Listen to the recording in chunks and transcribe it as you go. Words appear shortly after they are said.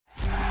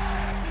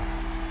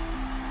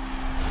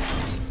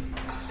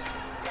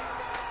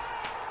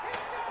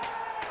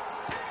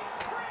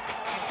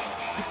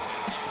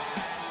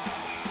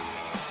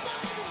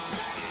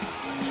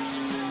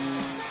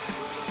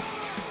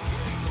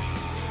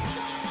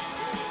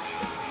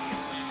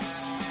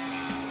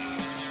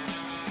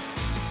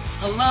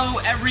Hello,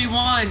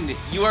 everyone.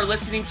 You are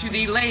listening to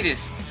the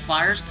latest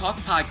Flyers Talk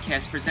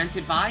podcast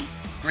presented by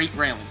Great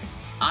Railing.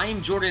 I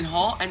am Jordan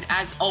Hall, and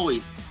as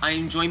always, I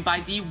am joined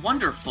by the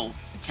wonderful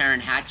Taryn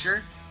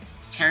Hatcher.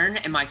 Taryn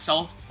and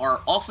myself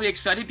are awfully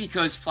excited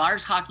because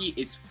Flyers hockey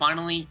is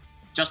finally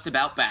just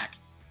about back.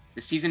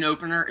 The season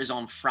opener is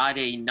on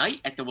Friday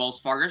night at the Wells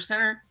Fargo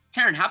Center.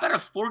 Taryn, how about a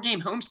 4-game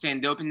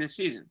homestand to open this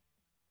season?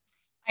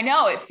 I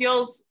know it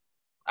feels,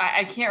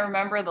 I can't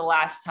remember the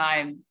last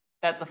time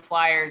that the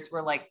Flyers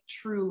were like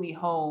truly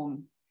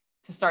home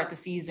to start the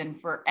season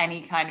for any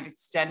kind of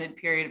extended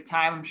period of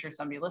time. I'm sure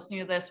somebody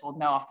listening to this will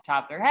know off the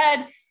top of their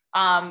head.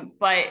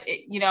 But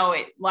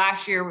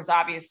last year was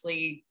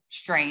obviously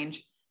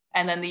strange.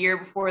 And then the year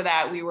before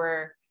that, we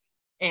were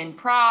in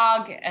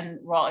Prague in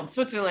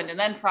Switzerland, and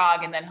then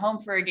Prague, and then home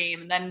for a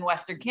game, and then in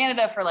Western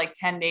Canada for like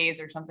 10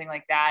 days or something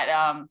like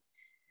that.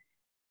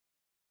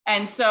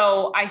 And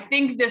so I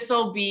think this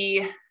will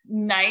be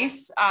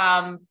nice.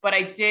 But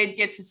I did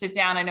get to sit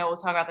down. I know we'll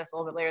talk about this a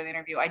little bit later in the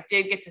interview. I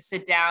did get to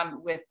sit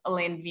down with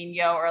Alain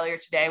Vigneault earlier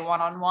today,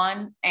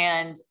 one-on-one.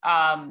 And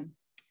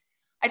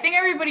I think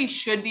everybody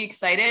should be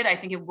excited. I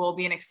think it will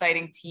be an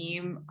exciting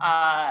team.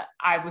 I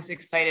was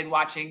excited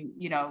watching,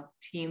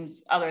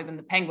 teams other than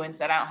the Penguins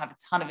that I don't have a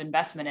ton of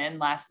investment in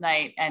last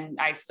night. And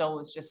I still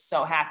was just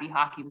so happy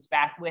hockey was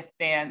back with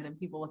fans and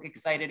people look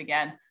excited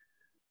again.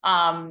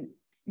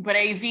 But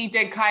AV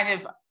did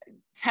kind of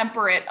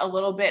temper it a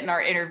little bit in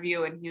our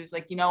interview. And he was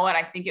like, you know what,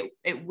 I think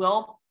it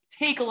will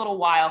take a little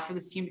while for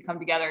this team to come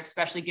together,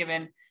 especially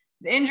given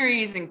the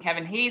injuries, and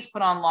Kevin Hayes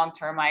put on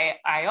long-term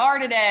IR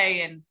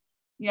today and,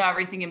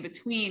 everything in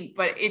between.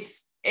 But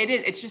it's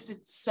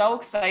so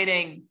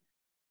exciting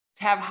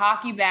to have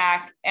hockey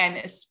back. And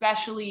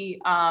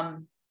especially,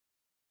 when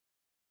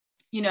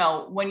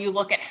you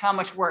look at how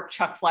much work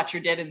Chuck Fletcher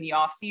did in the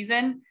off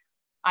season,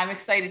 I'm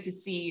excited to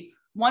see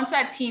once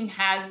that team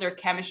has their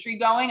chemistry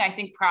going. I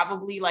think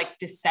probably like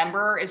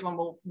December is when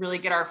we'll really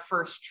get our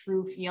first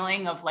true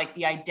feeling of like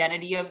the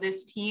identity of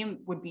this team.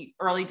 Would be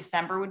early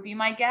December would be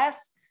my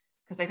guess.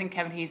 Cause I think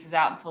Kevin Hayes is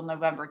out until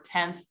November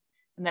 10th.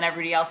 And then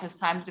everybody else has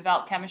time to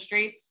develop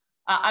chemistry.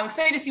 I'm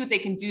excited to see what they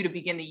can do to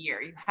begin the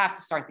year. You have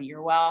to start the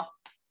year well,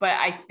 but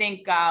I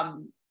think, by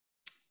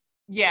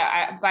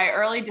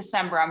early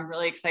December, I'm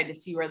really excited to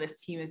see where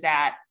this team is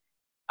at.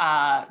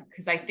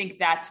 Because I think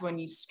that's when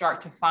you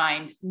start to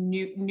find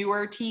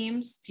newer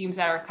teams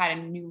that are kind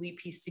of newly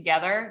pieced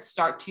together,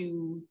 start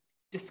to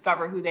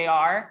discover who they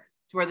are.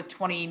 It's where the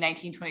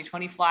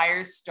 2019-2020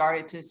 Flyers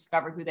started to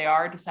discover who they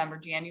are, December,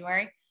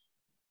 January.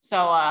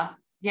 So,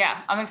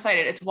 I'm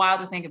excited. It's wild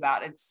to think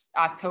about. It's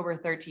October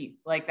 13th.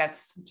 Like,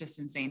 that's just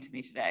insane to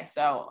me today.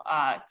 So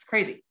it's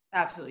crazy.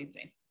 Absolutely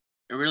insane.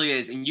 It really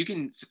is. And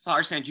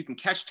Flyers fans, you can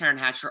catch Taryn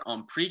Hatcher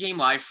on Pregame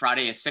Live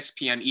Friday at 6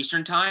 p.m.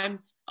 Eastern Time.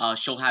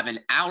 She'll have an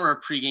hour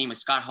of pregame with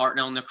Scott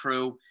Hartnell and the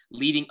crew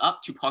leading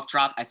up to puck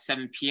drop at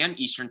 7 p.m.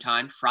 Eastern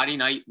Time, Friday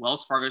night,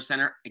 Wells Fargo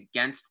Center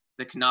against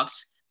the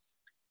Canucks.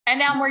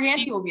 And Al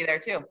Morganti will be there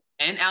too.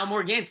 And Al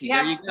Morganti.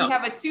 There you go. We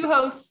have a two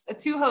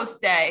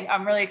host day.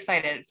 I'm really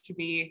excited. It should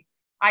be,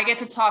 I get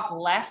to talk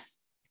less,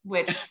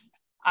 which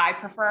I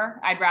prefer.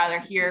 I'd rather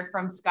hear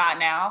from Scott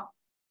and Al.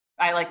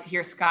 I like to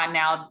hear Scott and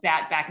Al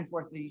bat back and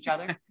forth with each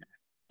other.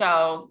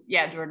 So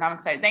yeah, Jordan, I'm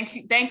excited.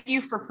 Thank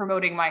you for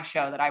promoting my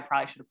show that I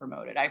probably should have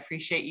promoted. I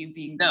appreciate you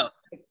being the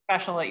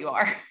professional that you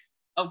are.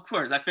 Of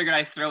course. I figured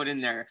I'd throw it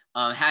in there.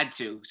 Had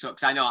to. So,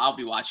 cause I know I'll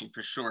be watching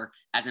for sure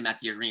as I'm at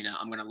the arena.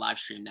 I'm going to live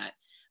stream that.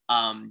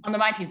 On the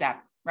My Teams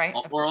app, right?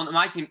 Or on the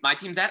My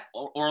Teams app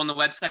or on the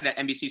website at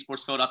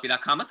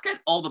NBCSportsPhiladelphia.com. Let's get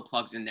all the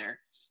plugs in there.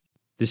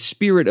 The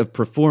spirit of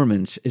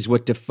performance is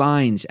what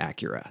defines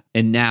Acura.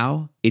 And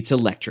now it's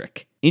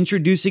electric.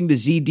 Introducing the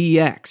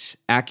ZDX,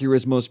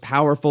 Acura's most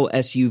powerful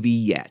SUV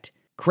yet.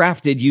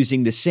 Crafted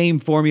using the same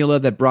formula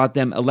that brought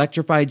them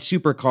electrified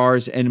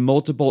supercars and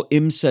multiple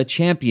IMSA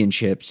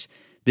championships,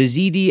 the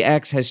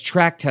ZDX has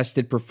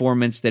track-tested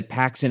performance that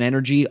packs an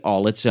energy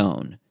all its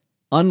own.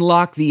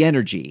 Unlock the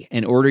energy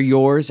and order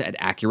yours at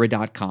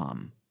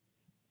Acura.com.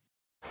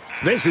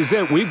 This is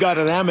it. We've got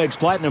an Amex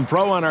Platinum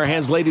Pro on our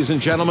hands, ladies and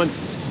gentlemen.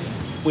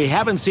 We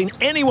haven't seen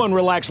anyone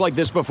relax like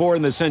this before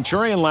in the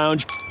Centurion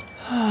Lounge.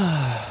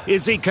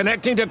 Is he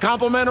connecting to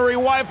complimentary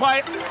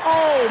Wi-Fi?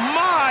 Oh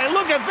my,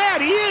 look at that,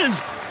 he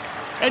is!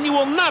 And you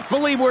will not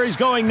believe where he's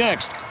going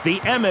next. The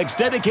Amex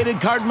dedicated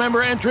card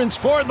member entrance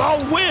for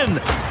the win!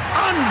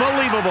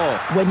 Unbelievable!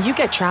 When you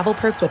get travel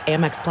perks with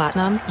Amex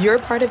Platinum, you're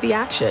part of the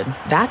action.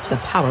 That's the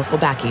powerful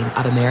backing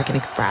of American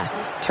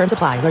Express. Terms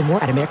apply. Learn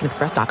more at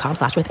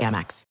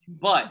americanexpress.com/withAmex.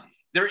 But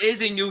there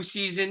is a new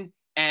season,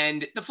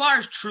 and the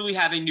Flyers truly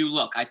have a new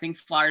look. I think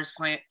Flyers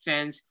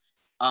fans,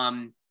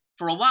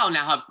 for a while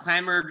now, have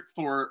clamored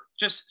for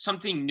just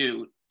something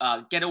new,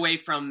 get away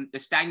from the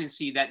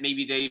stagnancy that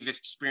maybe they've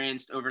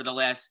experienced over the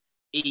last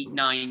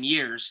 8-9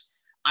 years.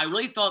 I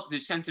really thought the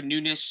sense of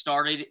newness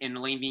started in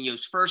Alain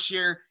Vigneault's first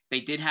year. They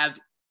did have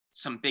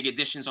some big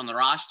additions on the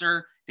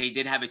roster. They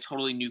did have a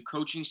totally new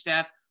coaching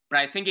staff, but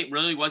I think it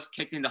really was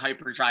kicked into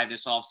hyperdrive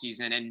this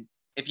offseason. And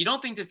if you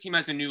don't think this team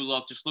has a new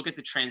look, just look at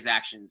the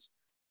transactions.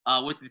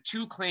 with the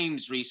 2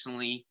 claims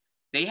recently,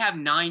 they have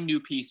 9 new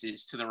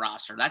pieces to the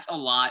roster. That's a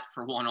lot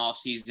for one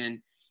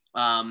offseason.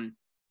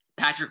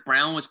 Patrick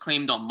Brown was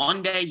claimed on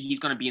Monday. He's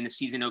going to be in the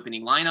season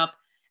opening lineup.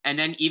 And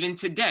then even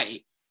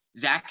today,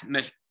 Zach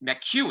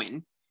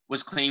McEwen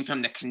was claimed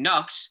from the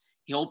Canucks.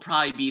 He'll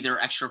probably be their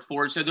extra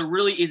forward. So there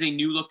really is a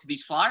new look to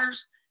these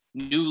Flyers.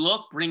 New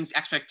look brings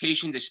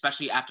expectations,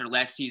 especially after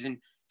last season.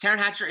 Taryn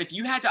Hatcher, if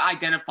you had to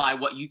identify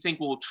what you think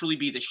will truly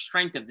be the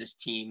strength of this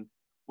team,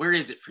 where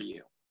is it for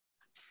you?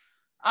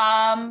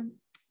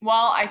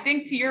 Well, I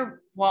think to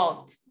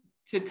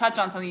touch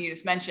on something you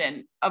just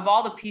mentioned, of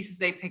all the pieces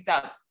they picked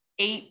up,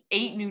 eight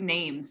new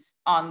names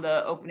on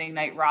the opening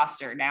night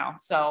roster now.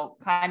 So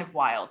kind of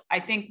wild. I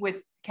think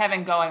with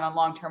Kevin going on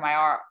long-term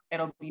IR,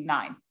 it'll be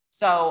 9.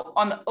 So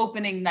on the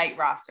opening night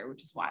roster,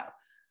 which is wild.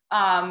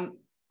 I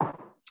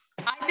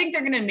think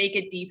they're going to make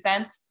it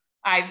defense.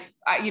 I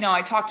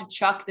talked to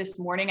Chuck this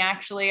morning,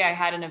 actually. I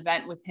had an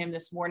event with him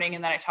this morning,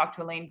 and then I talked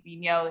to Alain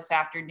Vigneault this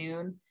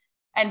afternoon.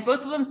 And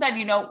both of them said,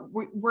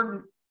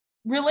 we're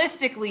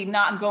realistically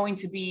not going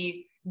to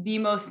be the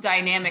most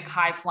dynamic,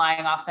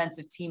 high-flying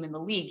offensive team in the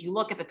league. You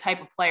look at the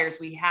type of players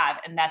we have,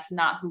 and that's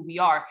not who we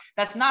are.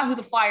 That's not who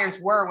the Flyers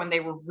were when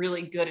they were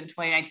really good in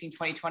 2019,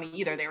 2020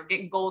 either. They were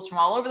getting goals from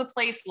all over the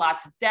place,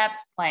 lots of depth,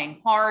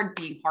 playing hard,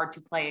 being hard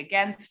to play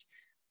against.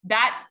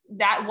 That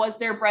was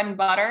their bread and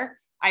butter.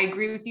 I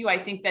agree with you. I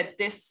think that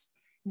this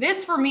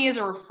for me is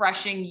a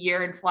refreshing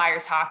year in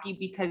Flyers hockey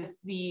because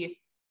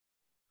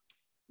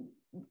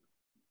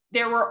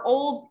there were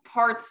old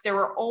parts, there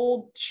were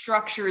old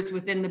structures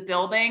within the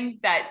building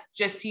that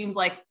just seemed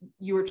like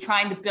you were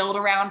trying to build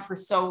around for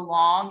so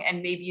long,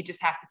 and maybe you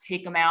just have to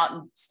take them out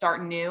and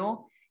start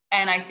new.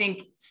 And I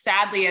think,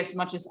 sadly, as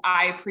much as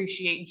I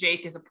appreciate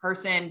Jake as a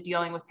person,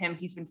 dealing with him,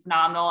 he's been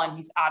phenomenal, and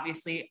he's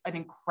obviously an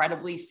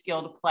incredibly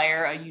skilled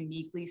player, a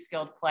uniquely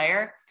skilled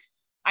player.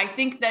 I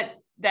think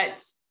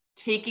that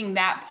taking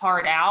that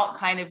part out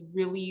kind of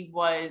really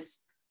was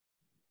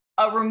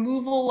a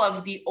removal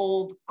of the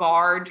old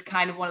guard,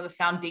 kind of one of the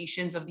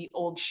foundations of the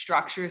old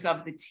structures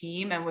of the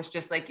team, and was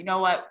just like, you know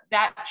what,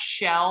 that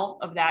shell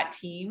of that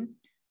team,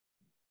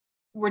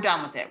 we're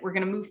done with it. We're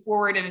going to move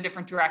forward in a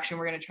different direction.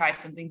 We're going to try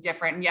something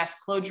different. And yes,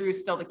 Claude Giroux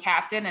is still the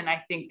captain. And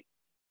I think,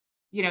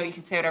 you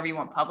can say whatever you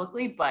want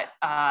publicly, but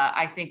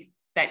I think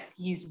that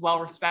he's well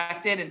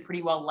respected and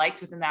pretty well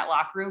liked within that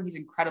locker room. He's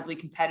incredibly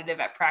competitive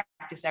at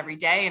practice every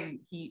day. And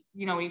he,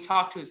 when you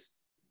talk to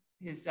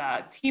his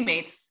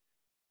teammates,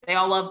 they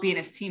all love being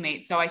his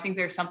teammates. So I think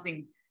there's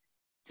something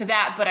to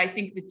that, but I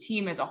think the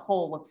team as a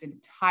whole looks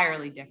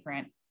entirely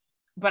different.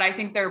 But I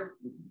think they're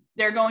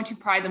going to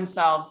pride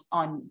themselves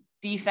on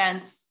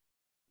defense,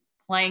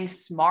 playing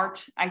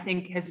smart. I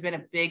think has been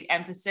a big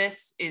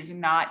emphasis, is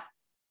not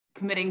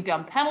committing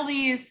dumb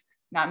penalties,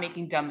 not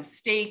making dumb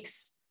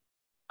mistakes.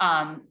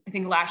 I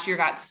think last year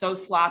got so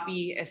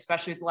sloppy,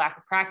 especially with the lack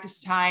of practice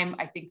time.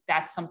 I think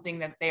that's something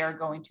that they are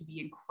going to be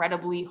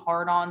incredibly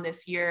hard on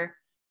this year.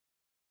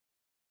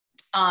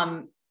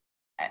 And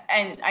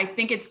I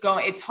think it's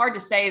hard to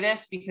say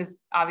this because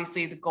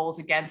obviously the goals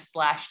against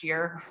last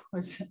year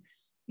was,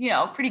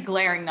 a pretty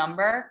glaring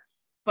number,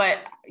 but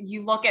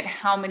you look at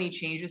how many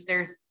changes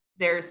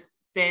there's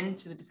been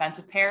to the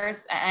defensive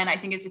pairs. And I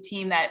think it's a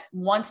team that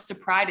wants to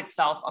pride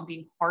itself on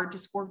being hard to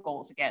score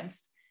goals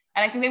against.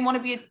 And I think they want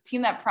to be a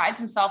team that prides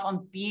himself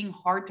on being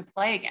hard to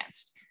play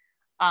against.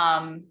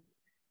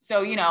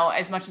 So,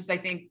 as much as I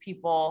think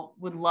people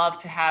would love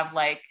to have,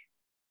 like,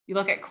 you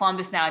look at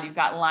Columbus now, and you've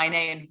got Laine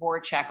and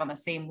Voracek on the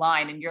same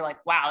line, and you're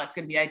like, wow, that's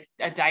going to be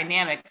a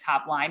dynamic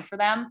top line for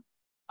them.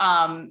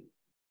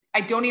 I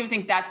don't even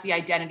think that's the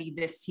identity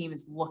this team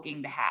is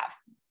looking to have,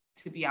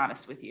 to be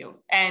honest with you.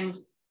 And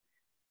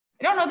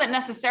I don't know that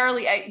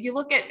necessarily, you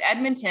look at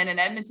Edmonton, and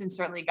Edmonton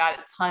certainly got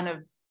a ton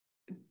of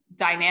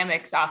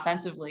dynamics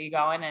offensively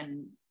going,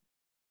 and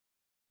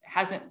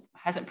hasn't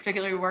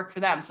particularly worked for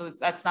them. So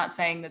that's not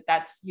saying that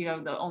that's,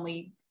 the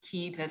only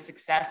key to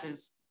success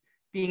is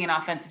being an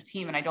offensive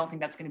team. And I don't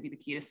think that's going to be the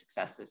key to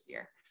success this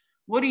year.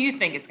 What do you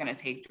think it's going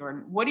to take,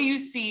 Jordan? What do you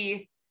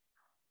see?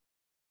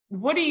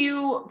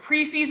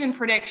 Preseason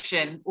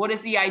prediction? What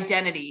is the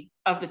identity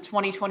of the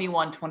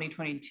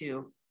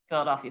 2021-2022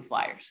 Philadelphia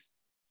Flyers?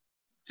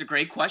 It's a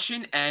great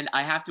question. And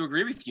I have to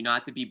agree with you,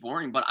 not to be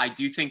boring, but I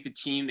do think the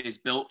team is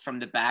built from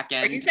the back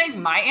end. Are you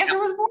saying my answer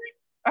was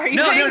boring?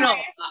 No.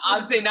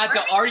 I'm saying not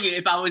to argue.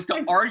 If I was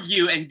to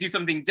argue and do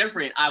something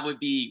different, I would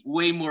be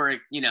way more,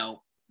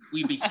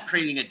 we'd be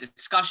creating a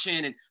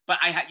discussion. But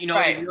right.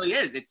 It really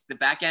is. It's the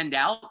back end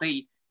out.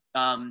 They,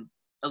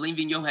 Alain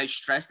Vigneault has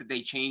stressed that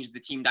they changed the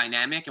team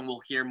dynamic, and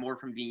we'll hear more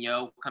from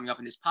Vigneault coming up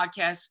in this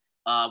podcast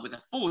with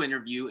a full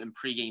interview and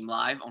pregame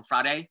live on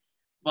Friday.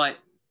 But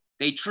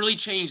they truly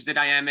changed the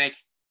dynamic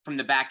from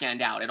the back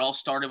end out. It all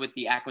started with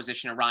the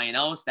acquisition of Ryan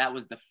Ellis. That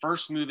was the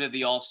first move of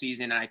the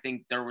offseason, and I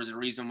think there was a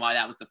reason why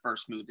that was the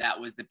first move. That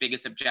was the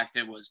biggest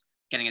objective, was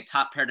getting a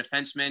top pair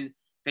defenseman.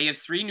 They have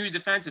 3 new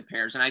defensive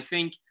pairs, and I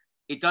think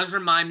it does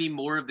remind me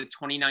more of the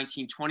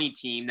 2019-20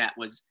 team that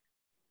was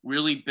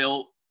really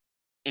built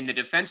in the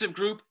defensive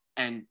group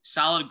and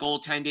solid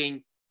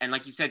goaltending And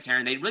like you said,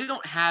 Taryn, they really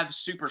don't have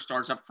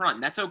superstars up front.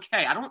 And that's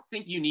okay. I don't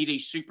think you need a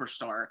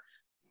superstar.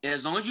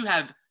 As long as you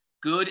have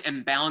good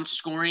and balanced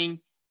scoring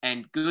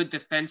and good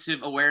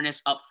defensive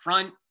awareness up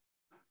front,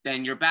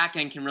 then your back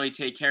end can really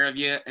take care of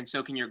you, and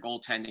so can your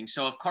goaltending.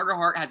 So if Carter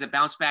Hart has a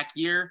bounce back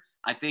year,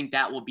 I think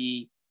that will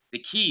be the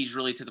keys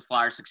really to the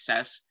Flyers'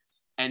 success.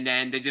 And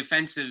then the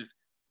defensive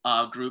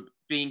group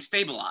being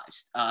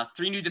stabilized.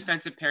 3 new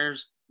defensive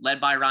pairs led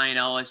by Ryan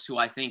Ellis, who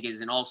I think is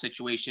an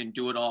all-situation,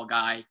 do-it-all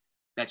guy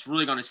that's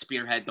really going to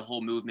spearhead the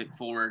whole movement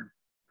forward.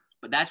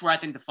 But that's where I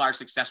think the Flyers'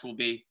 success will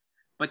be.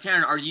 But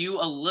Taryn, are you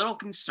a little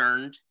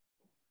concerned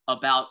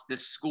about the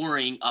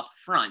scoring up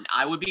front?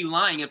 I would be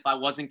lying if I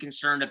wasn't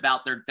concerned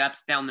about their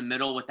depth down the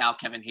middle without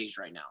Kevin Hayes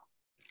right now.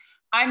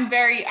 I'm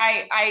very,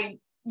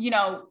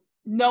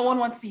 no one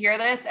wants to hear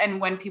this. And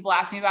when people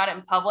ask me about it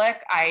in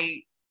public,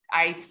 I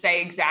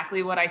say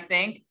exactly what I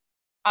think.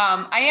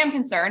 I am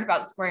concerned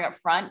about scoring up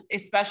front,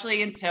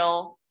 especially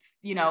until,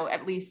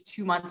 at least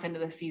 2 months into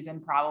the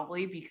season,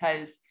 probably,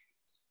 because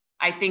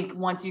I think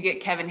once you get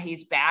Kevin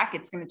Hayes back,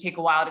 it's going to take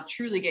a while to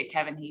truly get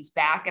Kevin Hayes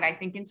back. And I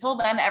think until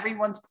then,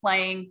 everyone's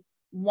playing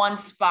one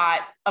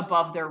spot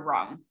above their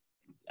rung.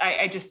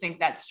 I just think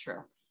that's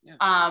true. Yeah.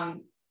 I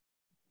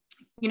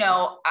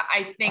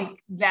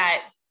think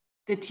that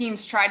the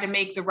teams tried to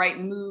make the right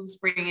moves,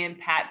 bringing in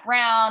Pat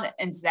Brown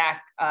and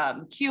Zach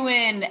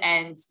McEwen,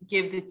 and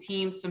give the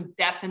team some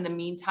depth in the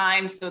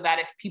meantime, so that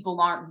if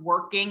people aren't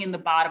working in the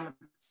bottom of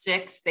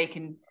 6, they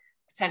can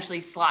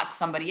potentially slot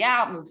somebody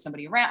out, move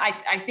somebody around.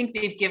 I think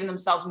they've given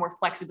themselves more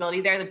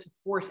flexibility there than to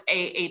force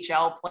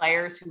AHL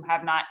players who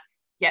have not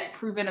yet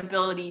proven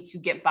ability to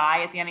get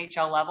by at the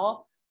NHL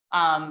level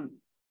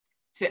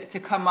to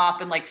come up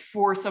and like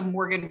force a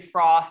Morgan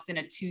Frost in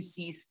a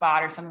 2C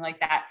spot or something like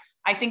that.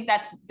 I think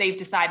they've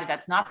decided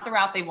that's not the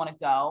route they want to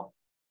go.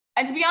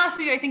 And to be honest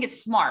with you, I think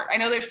it's smart. I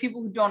know there's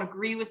people who don't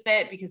agree with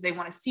it because they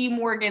want to see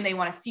Morgan. They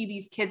want to see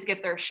these kids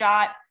get their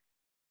shot.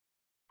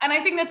 And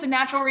I think that's a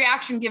natural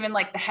reaction given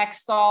like the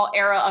Hextall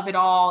era of it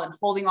all and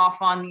holding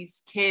off on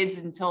these kids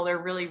until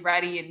they're really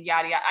ready and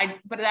yada, yada.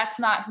 But that's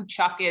not who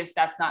Chuck is.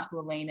 That's not who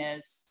Elaine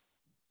is.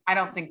 I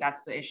don't think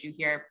that's the issue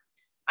here.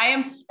 I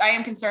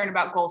am concerned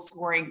about goal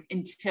scoring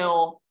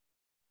until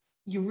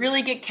you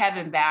really get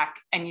Kevin back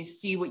and you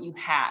see what you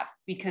have.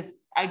 Because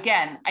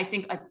again, I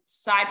think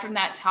aside from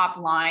that top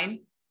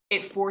line,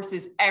 it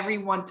forces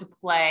everyone to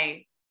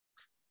play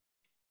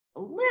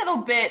a little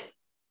bit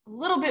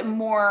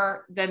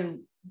more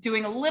than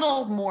doing a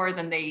little more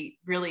than they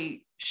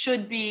really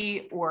should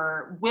be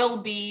or will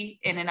be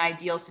in an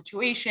ideal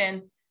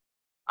situation.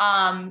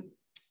 But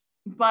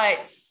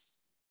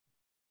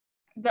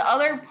the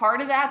other part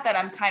of that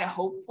I'm kind of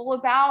hopeful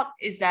about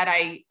is that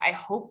I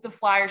hope the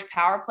Flyers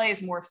power play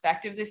is more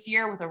effective this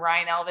year with a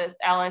Ryan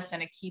Ellis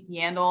and a Keith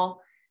Yandel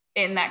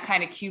in that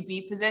kind of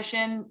QB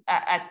position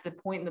at the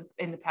point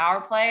in the power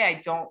play.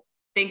 I don't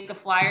think the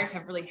Flyers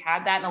have really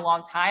had that in a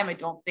long time. I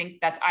don't think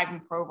that's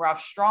Ivan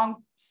Provorov's strong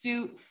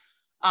suit.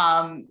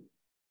 And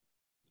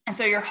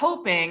so you're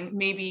hoping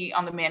maybe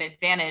on the man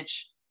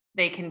advantage,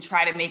 they can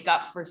try to make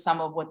up for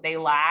some of what they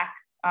lack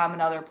in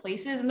other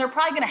places. And they're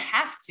probably going to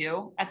have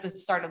to at the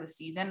start of the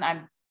season.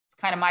 It's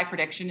kind of my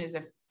prediction is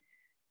if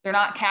they're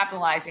not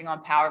capitalizing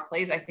on power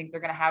plays, I think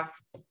they're going to have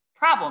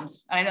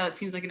problems. And I know it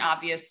seems like an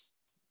obvious,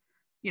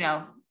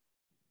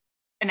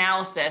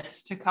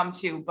 analysis to come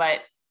to, but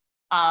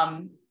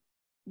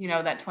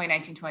that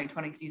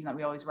 2019-2020 season that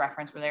we always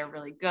reference where they were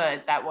really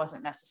good, that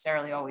wasn't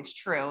necessarily always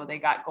true. They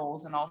got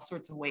goals in all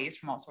sorts of ways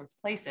from all sorts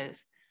of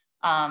places.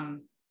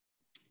 And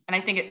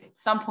I think at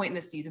some point in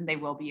the season, they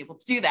will be able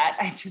to do that.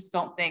 I just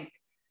don't think,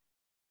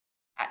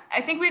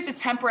 I think we have to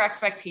temper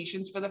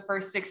expectations for the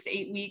first 6 to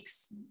 8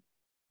 weeks.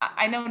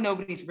 I know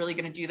nobody's really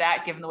going to do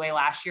that given the way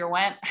last year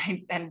went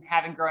and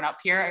having grown up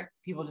here,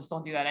 people just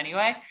don't do that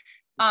anyway.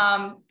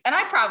 And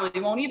I probably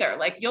won't either.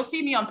 Like you'll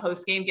see me on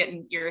post game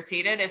getting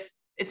irritated if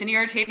it's an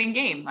irritating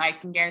game, I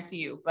can guarantee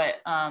you. But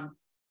I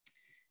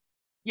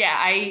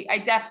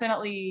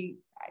definitely,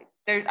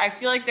 I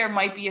feel like there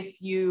might be a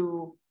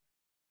few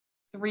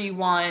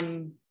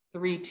 3-1,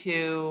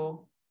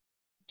 3-2,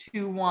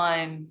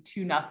 2-1,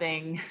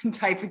 2-0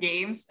 type of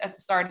games at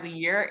the start of the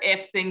year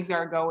if things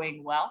are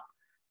going well.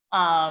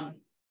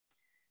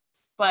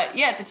 But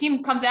yeah, if the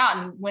team comes out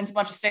and wins a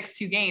bunch of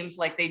 6-2 games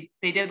like they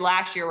did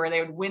last year where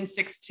they would win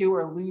 6-2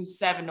 or lose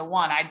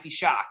 7-1, I'd be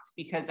shocked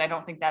because I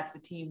don't think that's the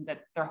team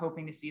that they're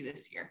hoping to see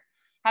this year.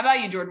 How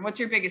about you, Jordan? What's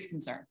your biggest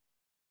concern?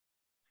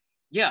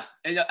 Yeah,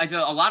 it's a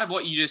lot of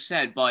what you just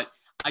said, but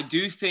I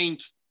do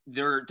think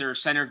their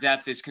center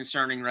depth is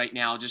concerning right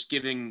now, just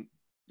giving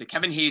the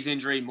Kevin Hayes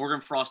injury, Morgan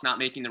Frost not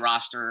making the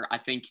roster. I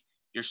think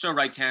you're so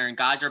right, Taryn.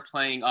 Guys are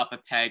playing up a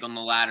peg on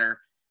the ladder.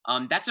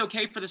 That's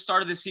okay for the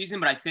start of the season,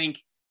 but I think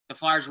the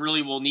Flyers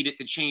really will need it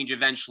to change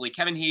eventually.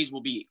 Kevin Hayes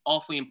will be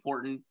awfully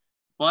important,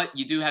 but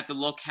you do have to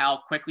look how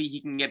quickly he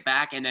can get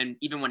back. And then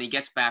even when he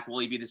gets back, will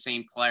he be the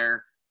same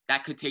player?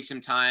 That could take some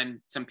time,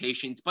 some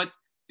patience. But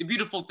the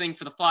beautiful thing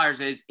for the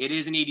Flyers is it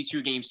is an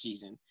 82-game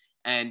season,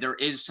 and there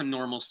is some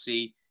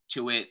normalcy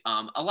to it,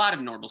 a lot of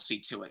normalcy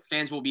to it.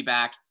 Fans will be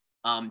back.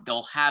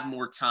 They'll have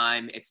more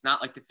time. It's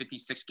not like the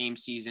 56-game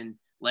season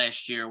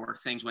last year where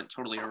things went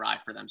totally awry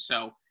for them.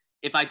 So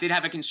if I did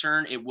have a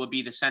concern, it would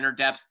be the center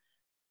depth.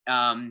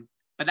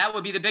 But that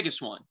would be the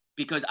biggest one,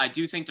 because I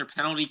do think their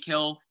penalty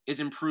kill is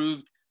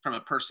improved from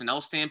a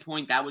personnel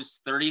standpoint. That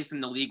was 30th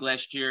in the league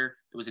last year.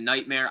 It was a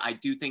nightmare. I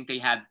do think they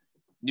have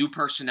new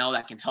personnel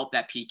that can help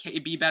that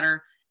PK be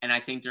better. And I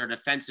think their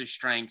defensive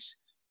strengths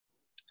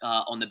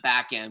on the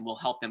back end will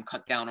help them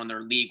cut down on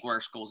their league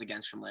worst goals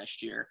against from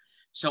last year.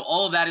 So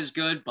all of that is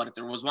good, but if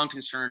there was one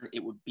concern,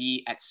 it would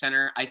be at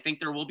center. I think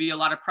there will be a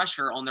lot of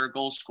pressure on their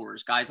goal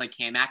scorers, guys like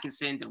Cam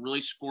Atkinson to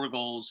really score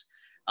goals.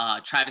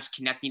 Travis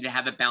Konecny to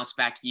have a bounce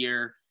back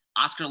year.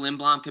 Oscar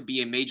Lindblom could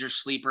be a major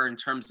sleeper in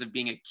terms of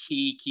being a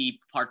key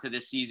part to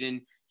this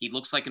season. He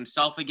looks like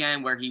himself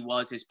again, where he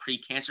was his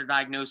pre-cancer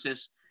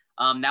diagnosis.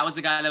 That was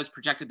the guy that was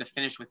projected to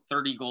finish with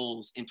 30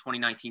 goals in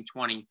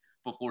 2019-20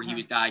 before he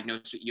was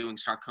diagnosed with Ewing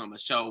sarcoma.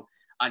 So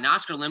an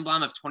Oscar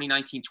Lindblom of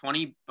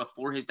 2019-20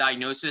 before his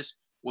diagnosis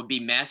would be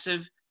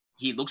massive.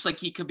 He looks like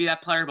he could be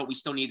that player, but we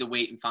still need to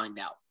wait and find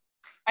out.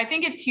 I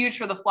think it's huge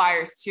for the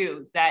Flyers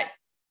too, that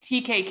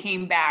TK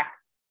came back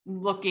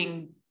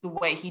looking the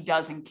way he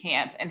does in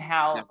camp and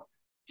how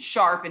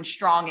sharp and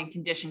strong and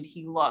conditioned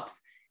he looks.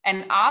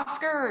 And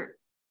Oscar,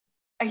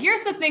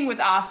 here's the thing with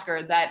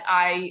Oscar that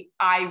I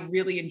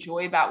really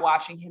enjoy about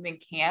watching him in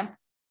camp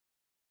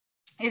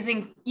is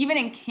even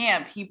in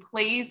camp, he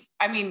plays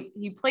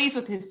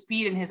with his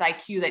speed and his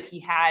IQ that he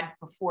had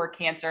before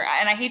cancer.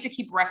 And I hate to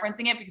keep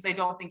referencing it because I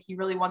don't think he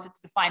really wants it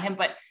to define him,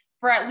 but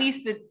for at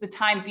least the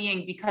time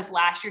being, because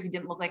last year he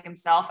didn't look like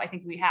himself, I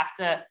think we have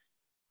to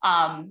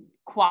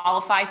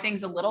qualify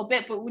things a little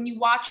bit. But when you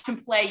watch him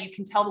play, you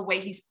can tell the way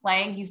he's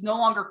playing, he's no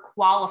longer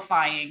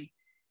qualifying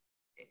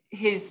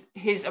his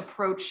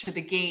approach to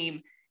the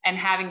game and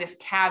having this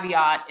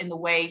caveat in the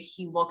way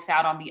he looks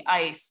out on the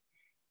ice.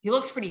 He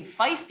looks pretty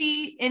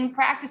feisty in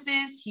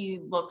practices.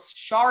 He looks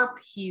sharp.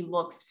 He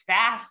looks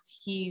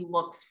fast. He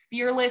looks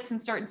fearless in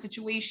certain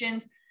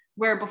situations,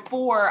 where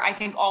before I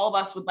think all of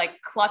us would like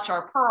clutch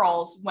our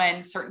pearls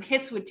when certain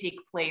hits would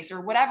take place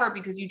or whatever,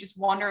 because you just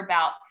wonder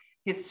about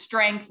his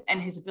strength and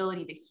his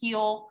ability to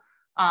heal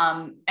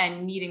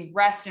and needing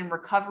rest and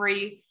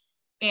recovery.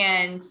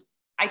 And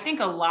I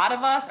think a lot of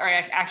us, or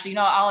actually,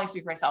 I'll only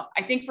speak for myself.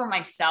 I think for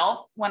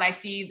myself, when I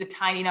see the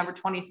tiny number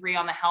 23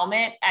 on the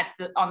helmet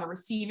on the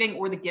receiving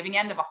or the giving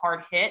end of a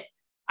hard hit,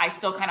 I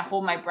still kind of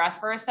hold my breath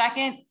for a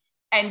second.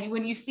 And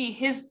when you see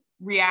his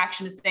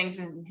reaction to things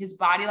and his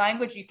body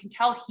language, you can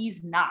tell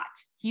he's not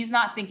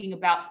thinking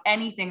about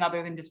anything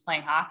other than just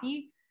playing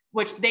hockey,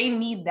 which they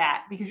need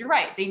that, because you're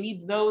right. They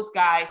need those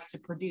guys to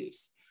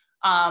produce.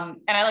 And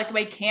I like the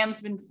way Cam's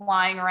been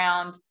flying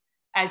around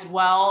as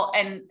well.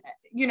 And,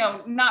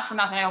 not for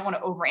nothing, I don't want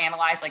to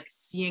overanalyze like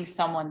seeing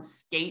someone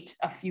skate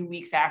a few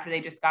weeks after they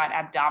just got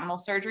abdominal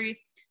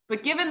surgery.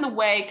 But given the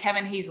way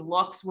Kevin Hayes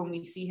looks when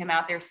we see him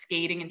out there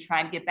skating and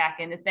trying to get back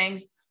into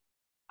things,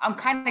 I'm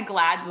kind of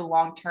glad the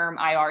long-term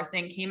IR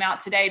thing came out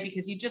today,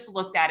 because you just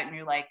looked at it and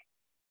you're like,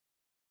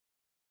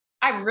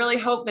 I really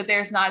hope that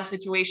there's not a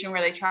situation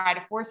where they try to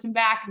force him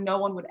back. No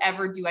one would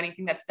ever do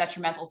anything that's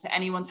detrimental to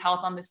anyone's health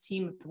on this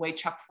team. The way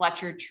Chuck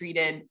Fletcher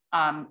treated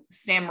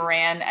Sam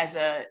Moran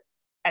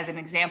as an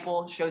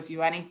example shows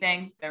you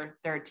anything.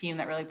 They're a team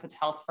that really puts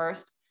health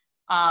first.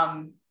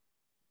 But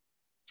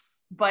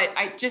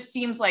it just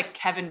seems like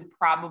Kevin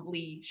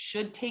probably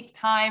should take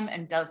time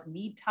and does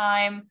need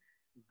time.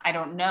 I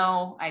don't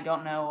know.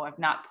 I've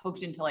not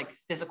poked into like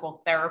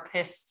physical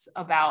therapists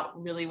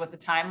about really what the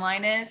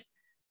timeline is.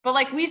 But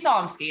like we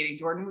saw him skating,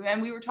 Jordan,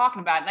 and we were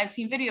talking about it, and I've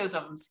seen videos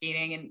of him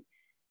skating, and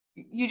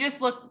you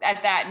just look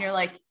at that and you're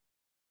like,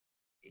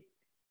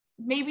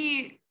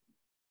 maybe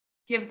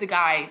give the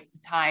guy the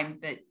time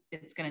that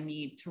it's going to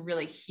need to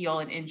really heal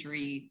an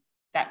injury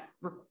that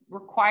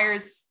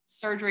requires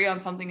surgery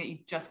on something that you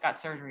just got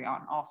surgery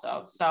on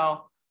also.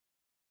 So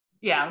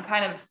yeah, I'm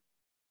kind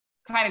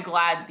of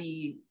glad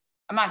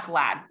I'm not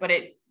glad, but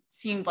it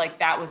seemed like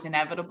that was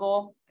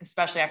inevitable,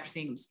 especially after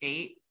seeing him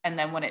skate. And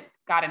then when it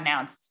got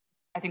announced,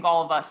 I think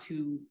all of us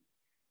who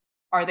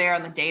are there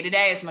on the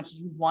day-to-day, as much as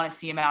you want to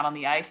see him out on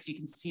the ice, so you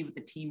can see what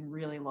the team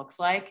really looks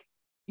like.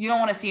 You don't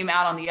want to see him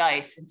out on the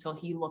ice until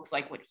he looks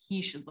like what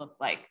he should look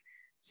like.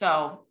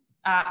 So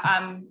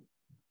I'm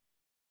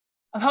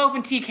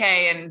hoping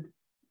TK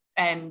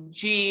and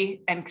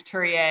G and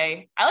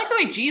Couturier. I like the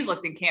way G's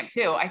looked in camp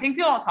too. I think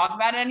people don't talk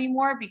about it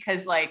anymore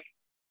because, like,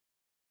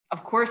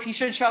 of course he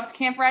should show up to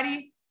camp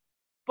ready.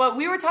 But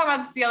we were talking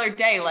about this the other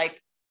day. Like,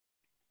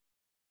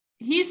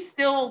 he's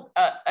still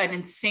an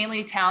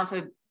insanely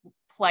talented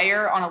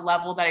player on a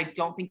level that I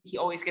don't think he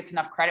always gets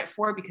enough credit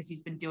for, because he's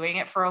been doing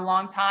it for a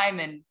long time.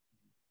 And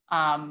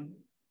and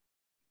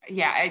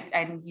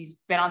he's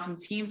been on some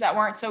teams that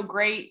weren't so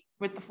great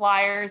with the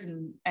Flyers.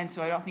 And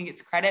so I don't think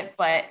it's credit,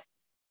 but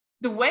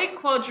the way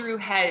Claude Giroux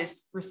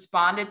has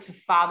responded to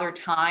Father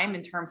Time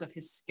in terms of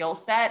his skill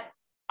set,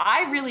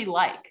 I really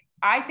like.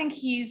 I think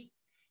he's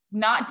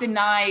not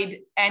denied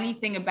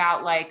anything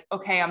about like,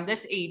 okay, I'm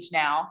this age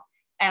now,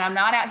 and I'm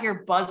not out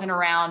here buzzing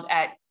around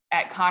at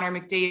at Connor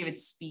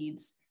McDavid's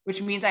speeds,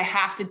 which means I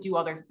have to do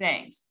other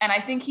things. And I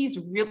think he's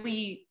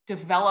really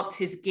developed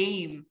his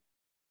game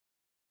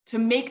to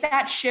make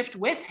that shift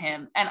with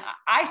him. And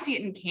I see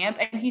it in camp,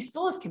 and he's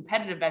still as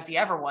competitive as he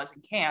ever was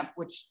in camp,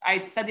 which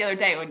I said the other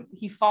day, when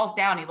he falls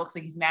down, he looks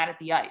like he's mad at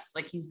the ice.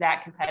 Like, he's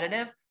that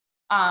competitive.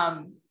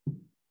 I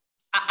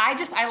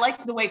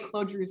like the way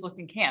Claude Giroux's looked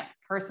in camp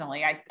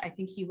personally. I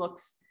think he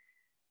looks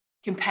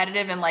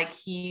competitive, and like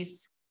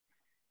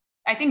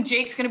I think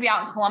Jake's going to be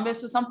out in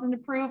Columbus with something to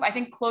prove. I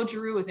think Claude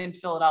Giroux was in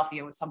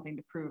Philadelphia with something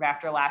to prove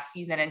after last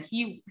season. And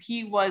he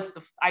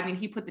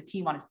put the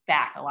team on his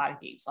back a lot of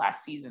games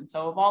last season.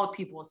 So of all the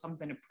people with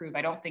something to prove,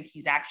 I don't think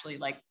he's actually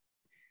like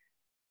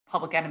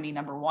public enemy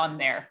number one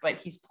there,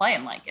 but he's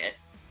playing like it.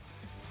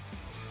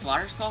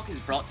 Flyers Talk is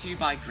brought to you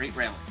by Great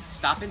Railing.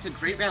 Stop into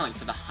Great Railing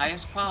for the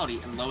highest quality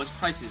and lowest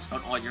prices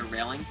on all your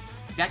railing,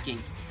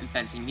 decking, and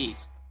fencing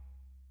needs.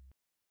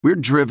 We're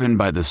driven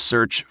by the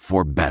search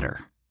for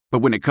better. But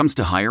when it comes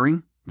to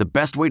hiring, the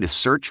best way to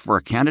search for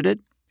a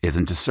candidate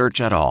isn't to search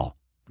at all.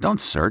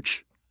 Don't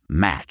search,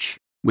 match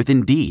with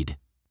Indeed.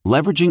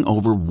 Leveraging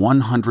over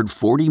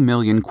 140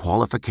 million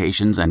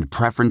qualifications and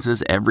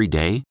preferences every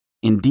day,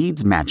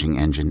 Indeed's matching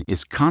engine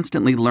is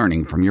constantly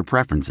learning from your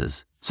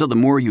preferences. So the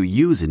more you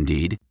use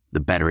Indeed, the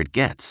better it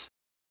gets.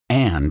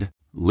 And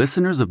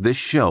listeners of this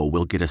show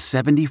will get a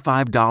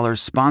 $75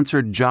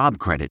 sponsored job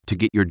credit to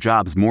get your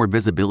jobs more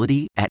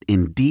visibility at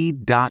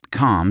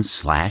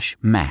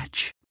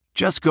Indeed.com/match.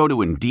 Just go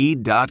to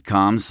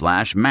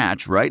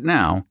Indeed.com/match right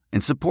now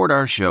and support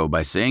our show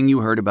by saying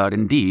you heard about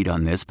Indeed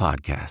on this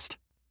podcast.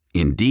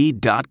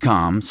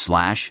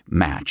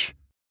 Indeed.com/match.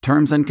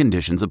 Terms and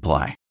conditions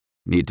apply.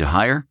 Need to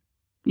hire?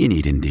 You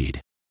need Indeed.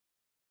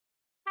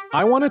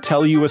 I want to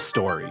tell you a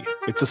story.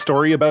 It's a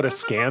story about a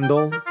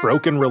scandal,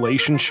 broken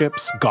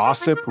relationships,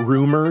 gossip,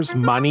 rumors,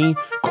 money,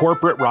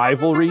 corporate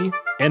rivalry,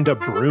 and a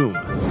broom.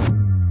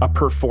 A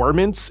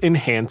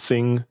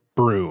performance-enhancing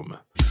broom.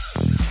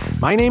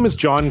 My name is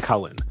John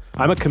Cullen.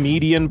 I'm a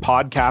comedian,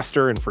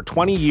 podcaster, and for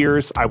 20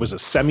 years, I was a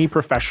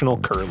semi-professional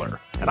curler.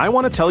 And I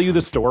want to tell you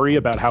the story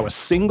about how a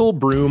single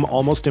broom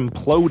almost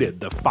imploded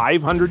the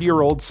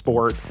 500-year-old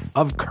sport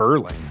of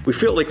curling. We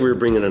felt like we were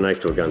bringing a knife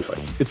to a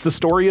gunfight. It's the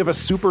story of a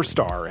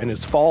superstar and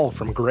his fall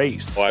from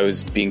grace. Well, I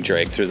was being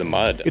dragged through the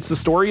mud. It's the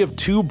story of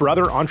two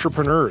brother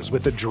entrepreneurs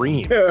with a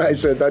dream. I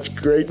said, that's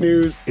great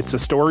news. It's a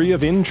story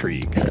of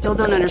intrigue. I still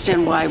don't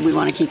understand why we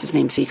want to keep his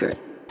name secret.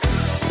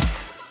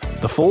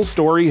 The full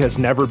story has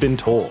never been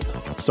told,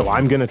 so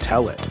I'm going to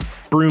tell it.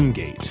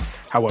 Broomgate,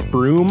 how a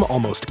broom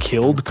almost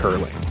killed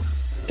curling.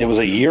 It was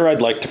a year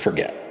I'd like to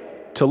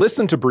forget. To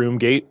listen to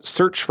Broomgate,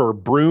 search for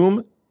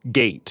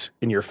Broomgate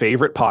in your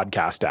favorite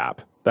podcast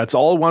app. That's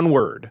all one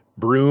word,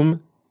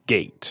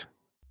 Broomgate.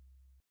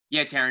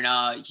 Yeah,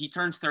 Taryn, he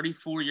turns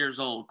 34 years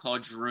old,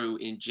 Claude Giroux,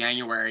 in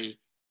January,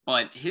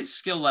 but his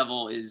skill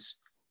level is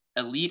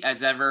elite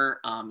as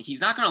ever.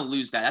 He's not going to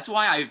lose that. That's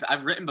why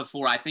I've written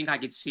before. I think I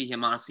could see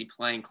him honestly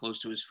playing close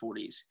to his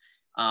 40s.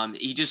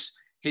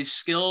 His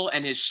skill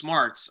and his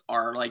smarts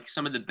are like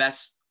some of the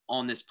best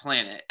on this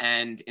planet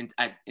and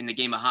in the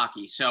game of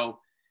hockey. So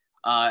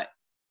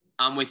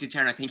I'm with you,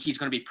 Taryn. I think he's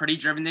going to be pretty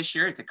driven this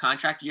year. It's a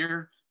contract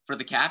year for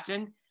the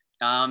captain.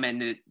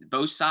 And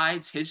both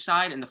sides, his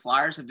side and the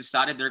Flyers, have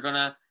decided they're going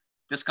to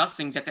discuss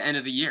things at the end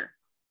of the year.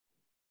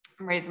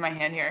 I'm raising my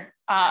hand here.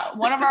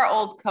 One of our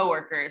old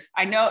coworkers,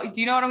 do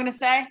you know what I'm going to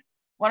say?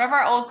 One of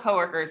our old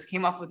coworkers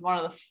came up with one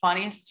of the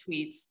funniest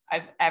tweets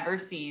I've ever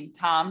seen.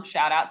 Tom,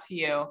 shout out to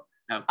you.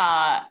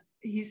 Oh.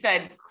 He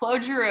said,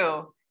 Claude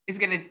Giroux is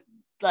going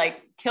to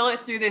kill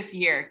it through this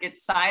year, get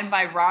signed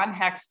by Ron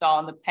Hextall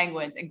and the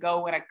Penguins, and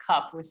go win a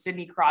cup with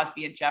Sidney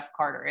Crosby and Jeff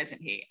Carter,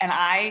 isn't he? And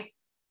a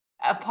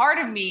part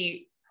of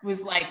me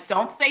was like,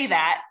 don't say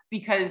that,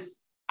 because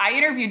I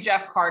interviewed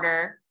Jeff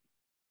Carter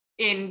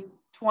in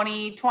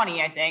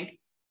 2020, I think,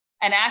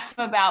 and asked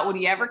him about, would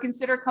he ever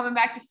consider coming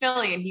back to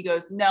Philly? And he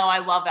goes, no, I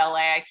love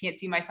LA. I can't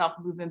see myself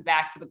moving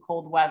back to the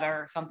cold weather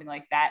or something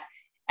like that.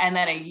 And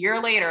then a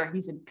year later,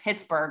 he's in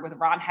Pittsburgh with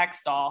Ron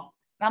Hextall.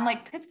 And I'm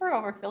like, Pittsburgh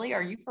over Philly?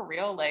 Are you for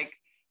real? Like,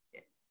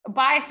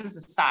 biases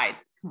aside,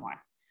 come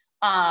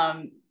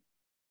on.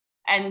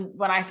 And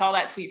when I saw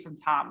that tweet from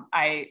Tom,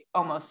 I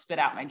almost spit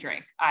out my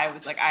drink. I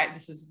was like,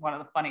 this is one of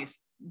the funniest,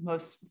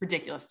 most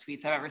ridiculous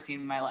tweets I've ever seen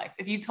in my life.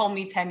 If you told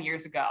me 10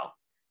 years ago,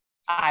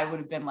 I would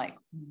have been like,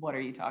 what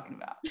are you talking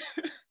about?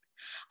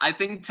 I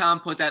think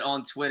Tom put that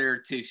on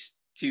Twitter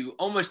to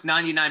almost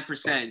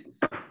 99%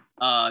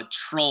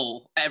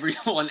 troll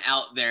everyone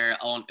out there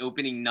on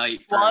opening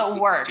night. Well,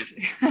 it worked.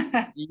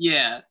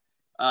 Yeah.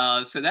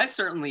 So that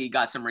certainly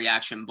got some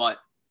reaction, but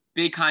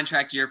big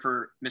contract year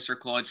for Mr.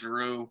 Claude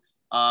Giroux.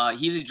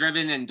 He's a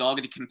driven and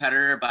dogged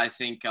competitor, but I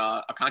think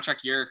a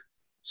contract year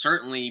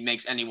certainly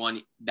makes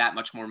anyone that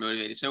much more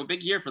motivated. So a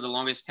big year for the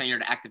longest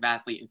tenured active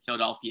athlete in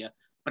Philadelphia.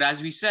 But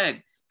as we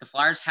said, the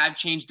Flyers have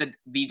changed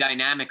the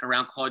dynamic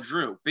around Claude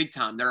Giroux big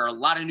time. There are a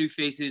lot of new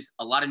faces,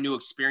 a lot of new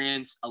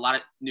experience, a lot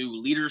of new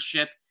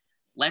leadership.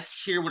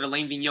 Let's hear what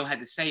Alain Vigneault had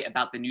to say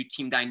about the new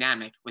team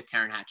dynamic with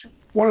Taryn Hatcher.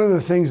 One of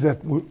the things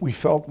that we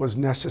felt was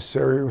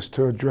necessary was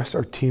to address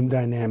our team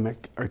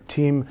dynamic, our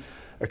team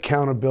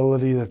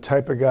accountability, the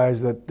type of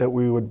guys that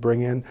we would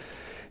bring in.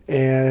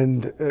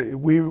 And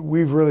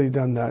we've really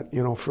done that,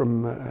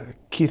 from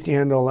Keith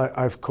Yandel,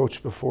 I've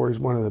coached before. He's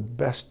one of the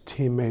best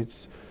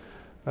teammates,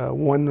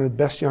 one of the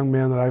best young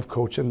men that I've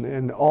coached.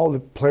 And all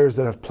the players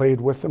that have played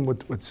with him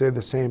would say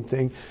the same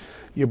thing.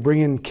 You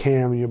bring in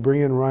Cam, you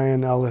bring in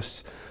Ryan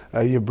Ellis,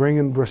 you bring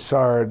in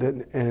Brassard,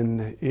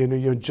 and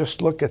you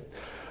just look at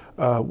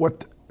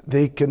what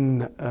they can,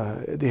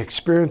 the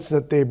experience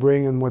that they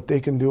bring and what they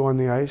can do on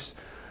the ice.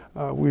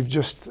 We've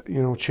just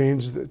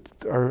changed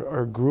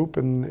our group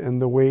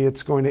and the way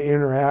it's going to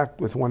interact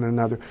with one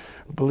another.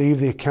 I believe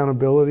the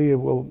accountability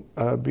will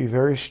be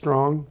very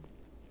strong.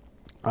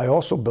 I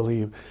also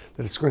believe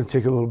that it's going to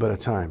take a little bit of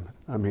time.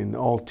 I mean,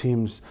 all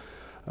teams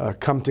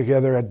come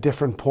together at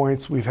different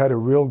points. We've had a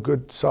real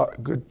good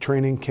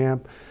training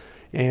camp.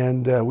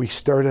 And we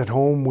start at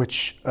home,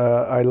 which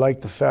I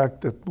like the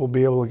fact that we'll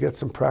be able to get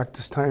some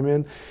practice time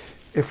in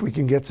if we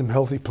can get some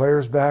healthy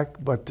players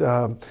back. But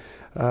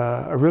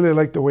I really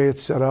like the way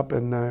it's set up,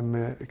 and I'm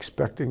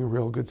expecting a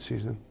real good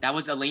season. That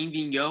was Alain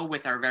Vigneault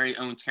with our very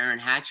own Taryn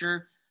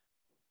Hatcher.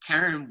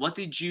 Taryn, what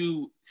did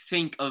you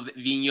think of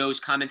Vigneault's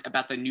comment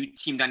about the new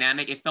team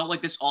dynamic? It felt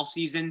like this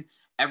offseason,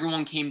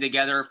 everyone came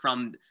together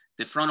from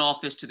the front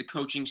office to the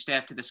coaching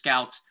staff to the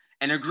scouts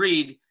and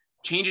agreed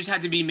changes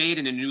had to be made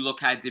and a new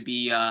look had to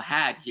be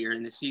had here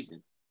in the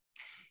season.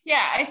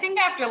 Yeah, I think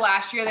after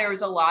last year, there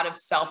was a lot of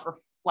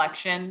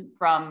self-reflection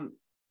from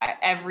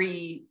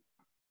every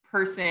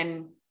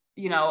person,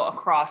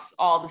 across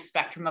all the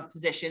spectrum of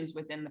positions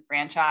within the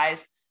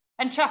franchise.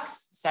 And Chuck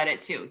said it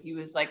too. He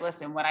was like,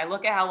 listen, when I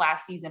look at how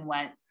last season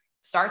went,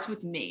 starts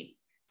with me.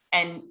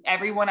 And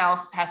everyone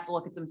else has to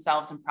look at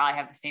themselves and probably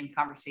have the same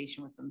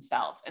conversation with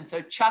themselves. And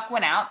so Chuck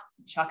went out,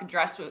 Chuck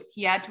addressed what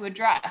he had to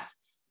address.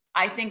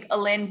 I think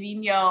Alain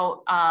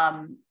Vigneault,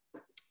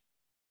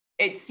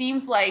 it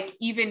seems like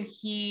even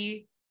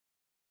he,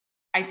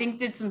 I think,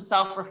 did some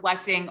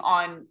self-reflecting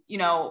on,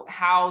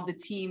 how the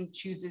team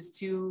chooses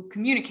to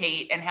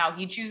communicate and how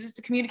he chooses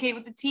to communicate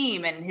with the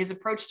team and his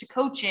approach to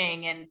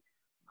coaching.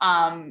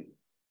 And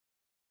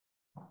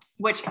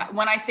which,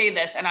 when I say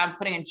this, and I'm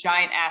putting a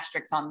giant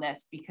asterisk on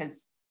this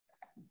because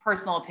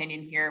personal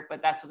opinion here,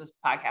 but that's what this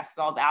podcast is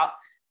all about.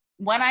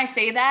 When I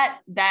say that,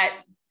 that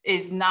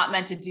is not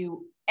meant to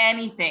do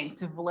anything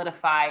to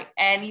validify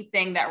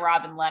anything that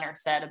Robin Lehner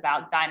said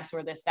about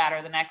dinosaur this, that,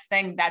 or the next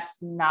thing.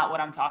 That's not what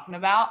I'm talking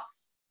about.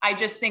 I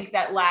just think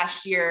that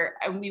last year,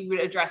 and we would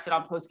address it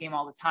on postgame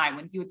all the time,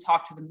 when he would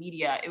talk to the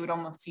media, it would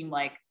almost seem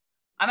like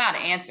I'm out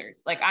of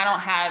answers. Like, I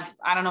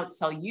don't know what to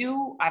tell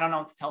you. I don't know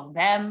what to tell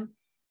them.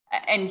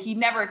 And he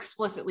never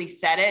explicitly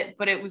said it,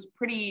 but it was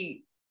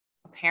pretty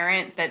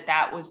apparent that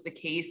that was the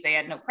case. They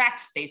had no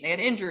practice days. They had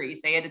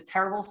injuries. They had a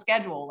terrible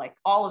schedule, like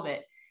all of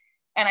it.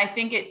 And I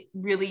think it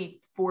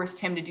really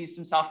forced him to do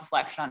some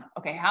self-reflection on,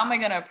 okay, how am I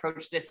going to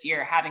approach this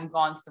year, having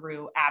gone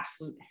through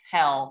absolute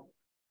hell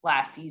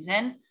last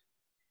season?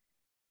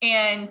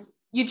 And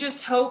you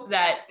just hope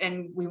that,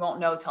 and we won't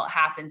know till it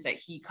happens, that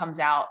he comes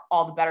out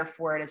all the better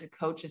for it as a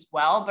coach as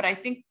well. But I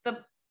think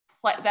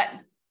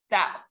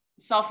that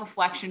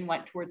self-reflection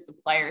went towards the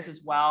players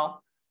as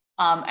well.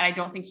 And I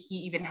don't think he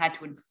even had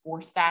to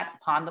enforce that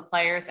upon the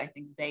players. I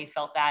think they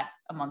felt that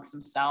amongst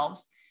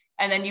themselves.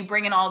 And then you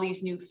bring in all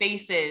these new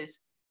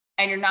faces,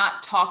 and you're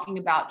not talking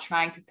about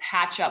trying to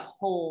patch up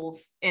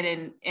holes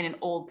in an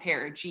old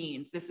pair of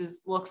jeans.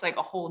 This looks like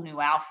a whole new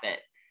outfit.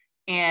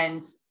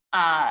 And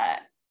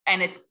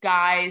it's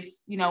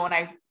guys, when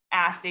I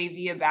asked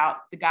AV about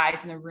the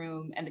guys in the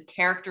room and the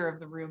character of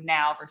the room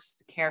now versus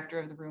the character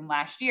of the room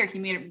last year, he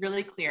made it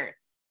really clear.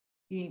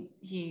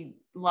 He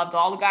loved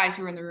all the guys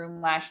who were in the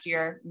room last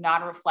year,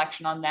 not a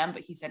reflection on them,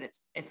 but he said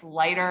it's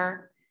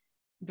lighter.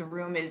 The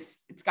room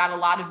it's got a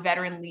lot of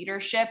veteran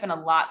leadership and a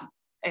lot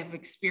of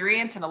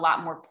experience and a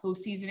lot more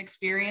postseason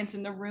experience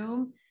in the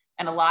room,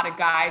 and a lot of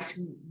guys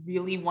who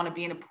really want to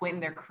be in a point in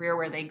their career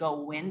where they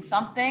go win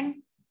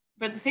something.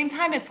 But at the same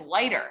time, it's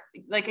lighter.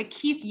 Like a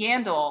Keith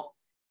Yandel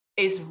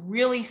is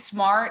really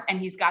smart, and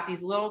he's got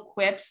these little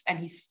quips, and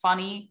he's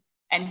funny,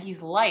 and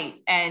he's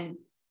light. And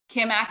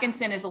Cam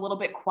Atkinson is a little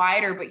bit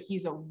quieter, but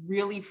he's a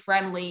really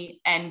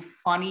friendly and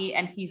funny,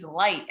 and he's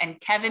light.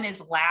 And Kevin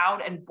is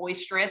loud and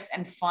boisterous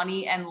and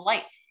funny and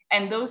light.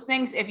 And those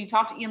things, if you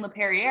talk to Ian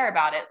LePerriere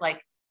about it,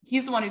 like,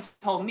 he's the one who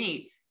told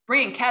me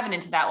bringing Kevin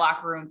into that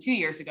locker room 2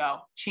 years ago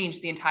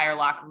changed the entire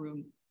locker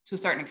room to a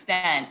certain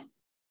extent,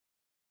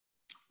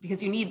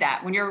 because you need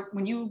that. When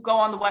you go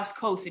on the West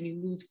Coast and you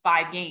lose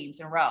 5 games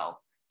in a row,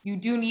 you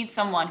do need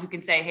someone who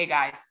can say, hey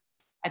guys,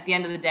 at the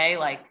end of the day,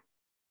 like,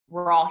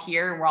 we're all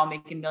here and we're all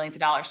making millions of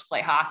dollars to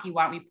play hockey.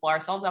 Why don't we pull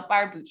ourselves up by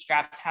our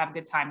bootstraps, have a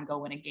good time, and go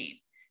win a game?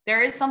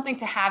 There is something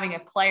to having a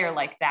player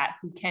like that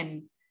who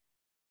can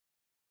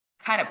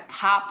kind of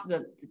pop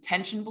the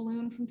tension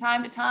balloon from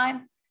time to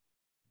time.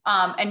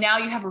 And now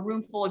you have a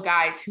room full of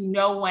guys who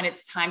know when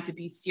it's time to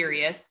be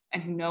serious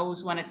and who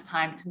knows when it's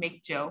time to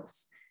make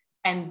jokes.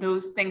 And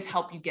those things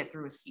help you get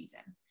through a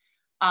season.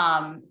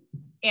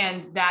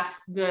 And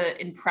that's the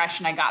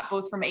impression I got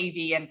both from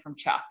AV and from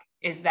Chuck,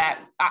 is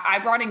that I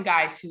brought in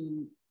guys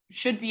who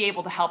should be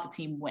able to help a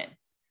team win,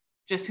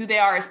 just who they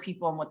are as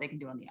people and what they can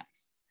do on the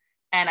ice.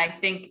 And I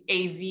think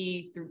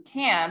AV through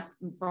camp,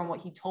 from what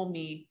he told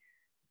me,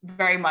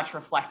 very much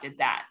reflected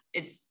that.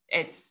 It's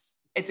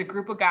a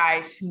group of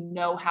guys who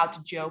know how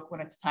to joke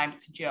when it's time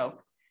to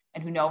joke,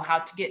 and who know how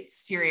to get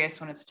serious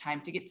when it's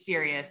time to get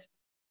serious,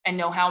 and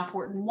know how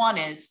important one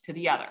is to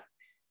the other.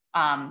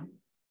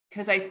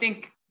 Because I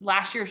think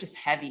last year was just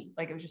heavy.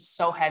 Like, it was just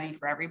so heavy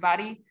for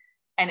everybody.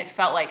 And it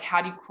felt like,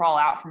 how do you crawl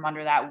out from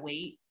under that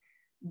weight?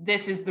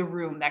 This is the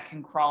room that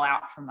can crawl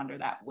out from under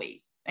that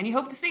weight. And you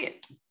hope to see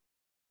it.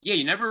 Yeah,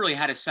 you never really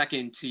had a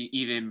second to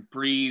even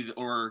breathe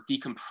or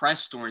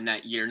decompress during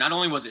that year. Not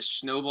only was it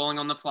snowballing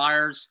on the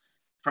Flyers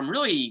from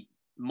really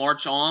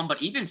March on,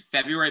 but even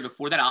February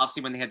before that,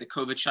 obviously when they had the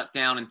COVID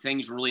shutdown and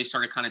things really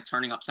started kind of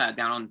turning upside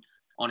down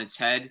on its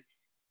head,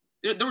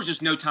 there was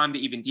just no time to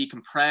even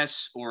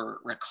decompress or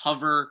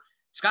recover.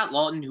 Scott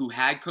Laughton, who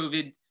had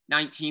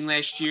COVID-19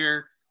 last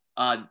year,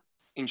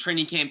 in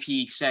training camp,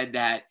 he said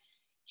that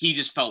he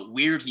just felt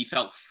weird. He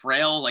felt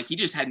frail. Like, he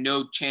just had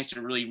no chance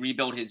to really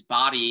rebuild his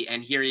body.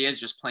 And here he is,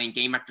 just playing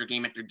game after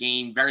game after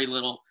game, very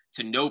little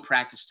to no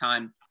practice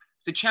time.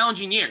 It's a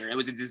challenging year. It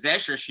was a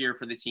disastrous year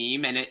for the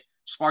team, and it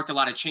sparked a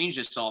lot of change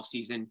this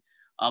offseason.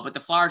 But the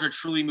Flyers are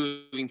truly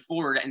moving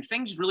forward, and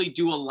things really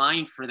do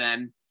align for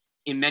them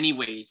in many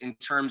ways in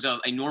terms of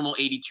a normal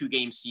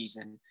 82-game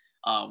season,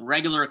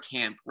 regular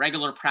camp,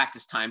 regular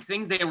practice time,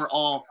 things they were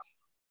all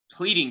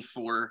pleading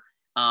for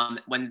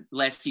when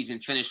last season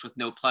finished with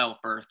no playoff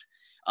berth.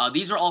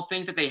 These are all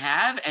things that they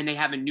have, and they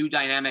have a new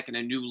dynamic and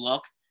a new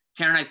look.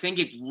 Taryn, I think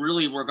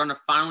we're going to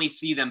finally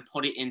see them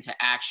put it into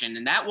action,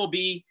 and that will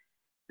be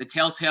the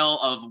telltale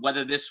of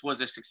whether this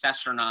was a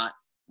success or not.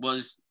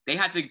 Was they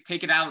had to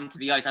take it out into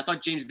the ice. I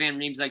thought James Van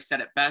Riemsdyk said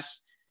it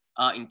best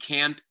in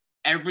camp.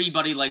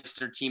 Everybody likes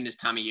their team this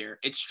time of year.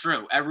 It's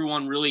true.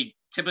 Everyone really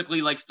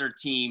typically likes their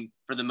team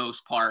for the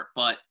most part,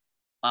 but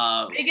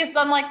Vegas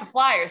doesn't like the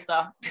Flyers,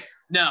 though.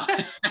 No,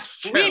 that's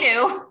true. We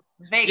do.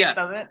 Vegas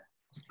doesn't.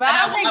 But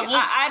I don't think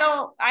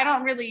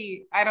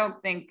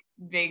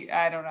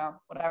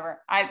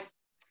whatever.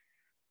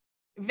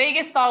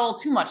 Vegas thought a little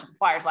too much of the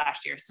Flyers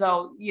last year.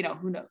 So,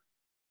 who knows?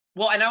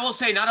 Well, and I will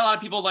say, not a lot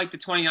of people like the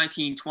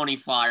 2019-20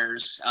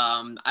 Flyers.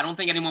 I don't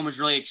think anyone was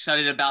really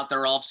excited about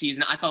their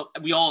offseason. I thought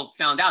we all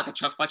found out that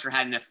Chuck Fletcher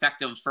had an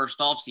effective first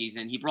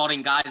offseason. He brought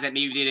in guys that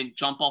maybe didn't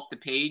jump off the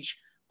page,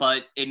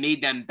 but it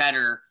made them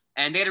better.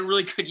 And they had a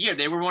really good year.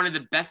 They were one of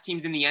the best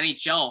teams in the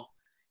NHL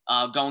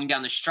going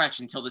down the stretch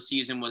until the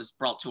season was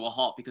brought to a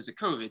halt because of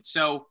COVID.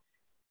 So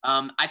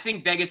I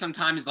think Vegas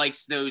sometimes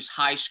likes those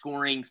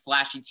high-scoring,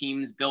 flashy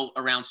teams built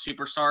around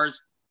superstars.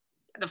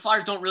 The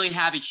Flyers don't really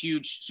have a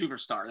huge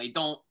superstar. They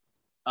don't,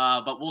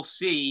 but we'll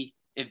see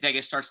if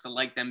Vegas starts to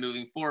like them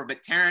moving forward.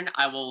 But Taryn,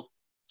 I will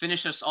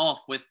finish us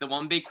off with the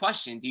one big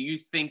question. Do you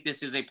think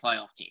this is a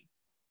playoff team?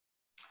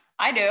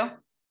 I do. Okay.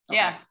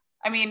 Yeah.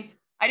 I mean,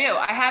 I do.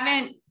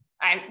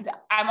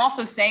 I'm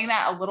also saying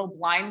that a little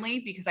blindly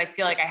because I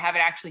feel like I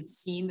haven't actually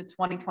seen the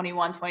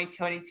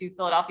 2021-2022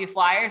 Philadelphia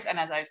Flyers. And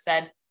as I've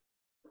said,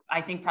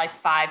 I think probably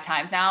 5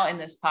 times now in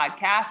this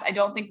podcast, I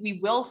don't think we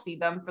will see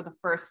them for the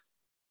first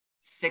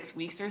 6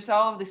 weeks or so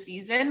of the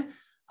season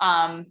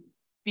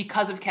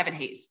because of Kevin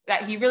Hayes.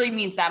 That he really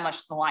means that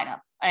much to the lineup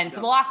and to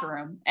the locker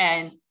room.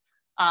 And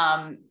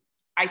I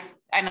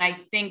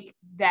think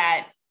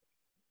that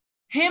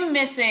him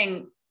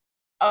missing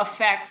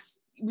affects,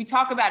 we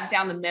talk about it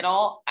down the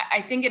middle.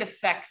 I think it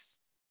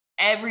affects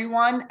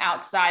everyone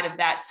outside of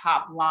that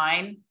top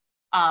line,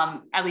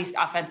 at least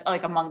offense,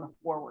 like among the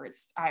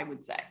forwards, I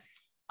would say.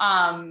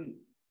 But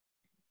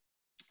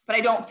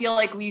I don't feel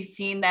like we've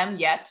seen them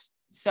yet.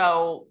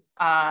 So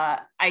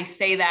I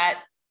say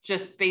that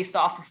just based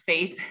off of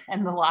faith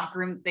and the locker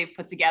room that they've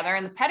put together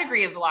and the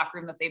pedigree of the locker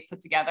room that they've put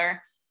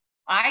together.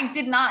 I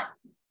did not,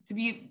 to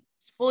be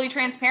fully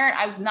transparent,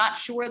 I was not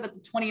sure that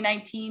the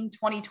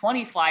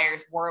 2019-2020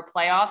 Flyers were a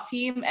playoff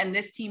team. And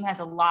this team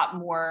has a lot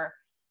more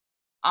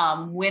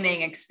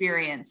winning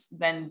experience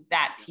than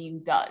that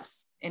team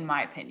does, in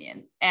my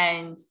opinion.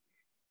 And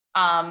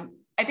I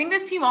think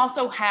this team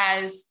also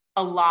has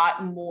a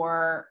lot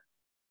more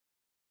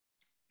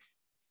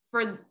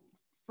for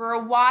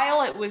a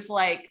while. It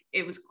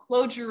was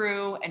Claude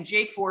Giroux and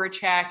Jake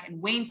Voracek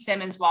and Wayne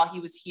Simmons while he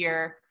was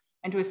here.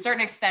 And to a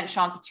certain extent,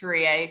 Sean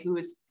Couturier, who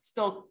is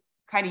still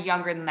kind of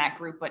younger than that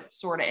group, but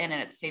sort of in it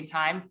at the same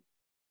time,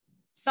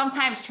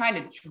 sometimes trying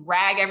to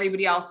drag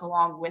everybody else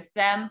along with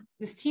them.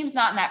 This team's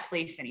not in that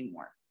place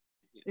anymore.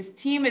 This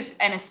team is,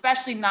 and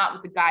especially not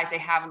with the guys they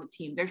have on the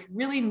team, there's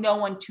really no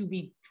one to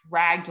be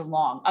dragged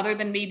along other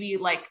than maybe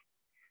like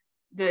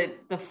the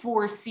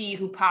 4C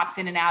who pops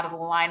in and out of the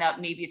lineup.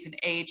 Maybe it's an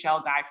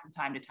AHL guy from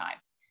time to time.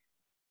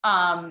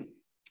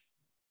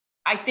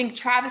 I think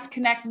Travis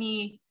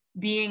Konecny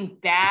being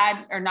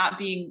bad or not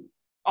being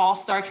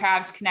all-star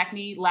Travis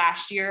Konecny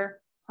last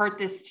year hurt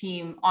this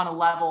team on a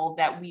level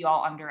that we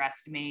all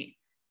underestimate.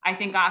 I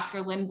think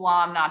Oscar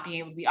Lindblom not being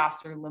able to be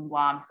Oscar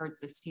Lindblom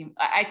hurts this team.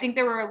 I think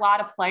there were a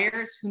lot of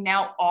players who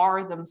now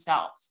are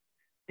themselves.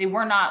 They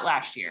were not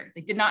last year.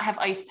 They did not have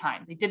ice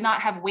time. They did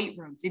not have weight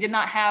rooms. They did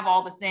not have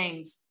all the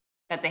things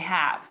that they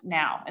have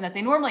now and that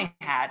they normally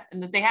had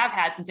and that they have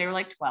had since they were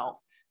like 12.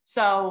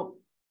 So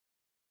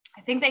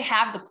I think they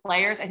have the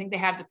players. I think they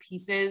have the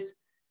pieces.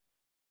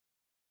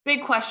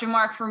 Big question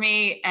mark for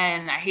me,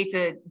 and I hate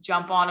to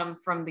jump on them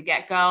from the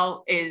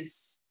get-go,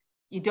 is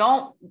you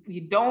don't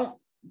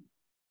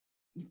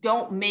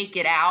make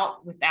it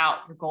out without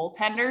your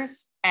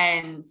goaltenders.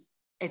 And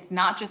it's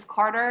not just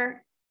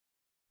Carter.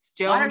 It's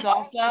Jones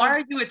also. Why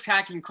are you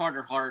attacking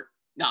Carter Hart?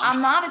 No,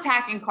 I'm not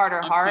attacking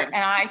Carter Hart,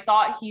 and I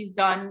thought he's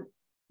done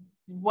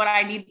what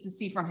I need to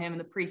see from him in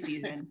the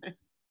preseason.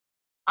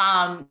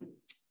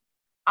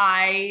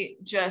 I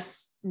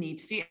just need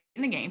to see it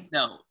in the game.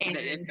 No.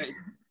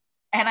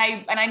 And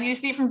I need to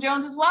see it from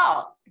Jones as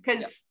well,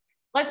 because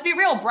let's be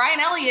real, Brian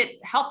Elliott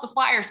helped the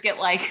Flyers get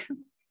like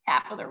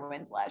half of their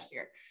wins last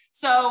year.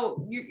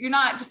 So you're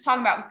not just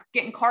talking about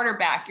getting Carter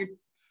back.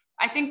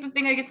 I think the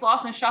thing that gets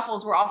lost in the shuffle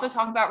is we're also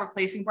talking about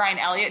replacing Brian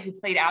Elliott, who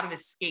played out of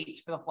his skates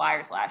for the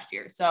Flyers last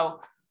year. So,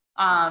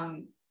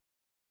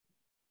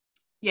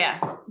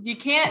 you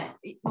can't,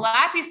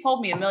 Lappy's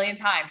told me a million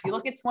times, you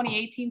look at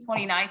 2018,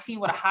 2019,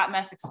 what a hot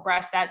mess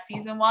Express that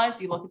season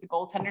was. You look at the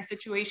goaltender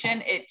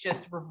situation, it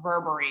just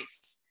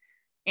reverberates.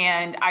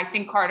 And I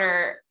think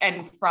Carter,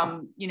 and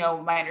from,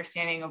 my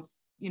understanding of,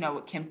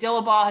 what Kim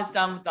Dillabaugh has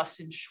done with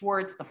Dustin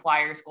Schwartz, the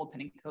Flyers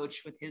goaltending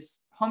coach, with his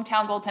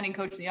hometown goaltending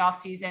coach in the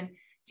offseason,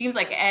 seems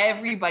like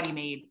everybody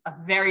made a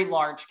very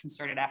large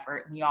concerted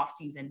effort in the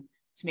offseason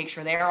to make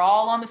sure they're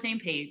all on the same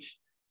page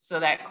so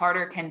that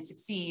Carter can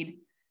succeed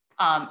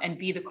and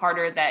be the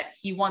Carter that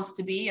he wants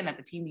to be and that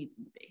the team needs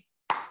him to be.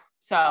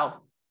 So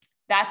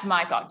that's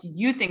my thought. Do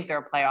you think they're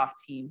a playoff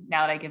team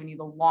now that I've given you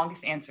the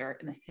longest answer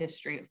in the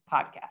history of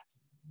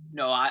podcasts?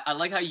 No, I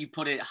like how you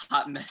put it,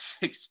 hot mess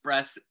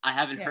Express. I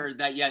haven't heard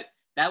that yet.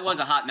 That was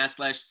a hot mess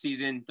last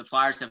season. The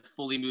Flyers have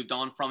fully moved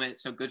on from it,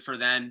 so good for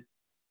them.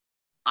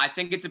 I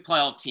think it's a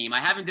playoff team. I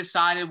haven't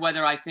decided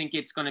whether I think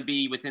it's going to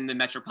be within the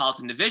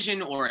Metropolitan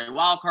Division or a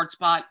wild card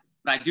spot,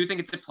 but I do think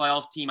it's a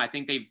playoff team. I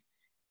think they've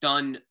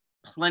done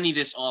plenty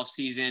this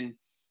offseason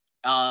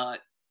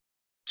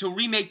to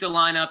remake the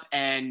lineup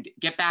and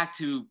get back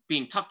to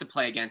being tough to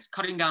play against,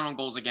 cutting down on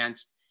goals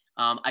against.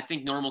 I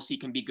think normalcy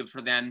can be good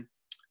for them.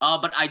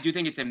 But I do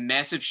think it's a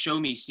massive show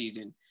me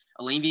season.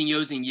 Alain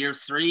Vigneault's in year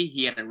 3.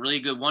 He had a really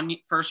good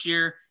first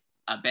year,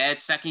 a bad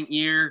second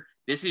year.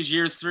 This is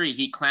year 3.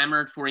 He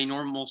clamored for a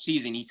normal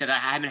season. He said, I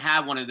haven't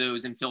had one of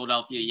those in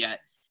Philadelphia yet.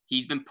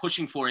 He's been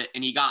pushing for it,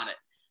 and he got it.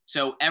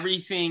 So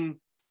everything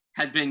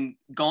has gone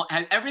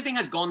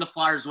the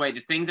Flyers' way.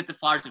 The things that the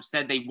Flyers have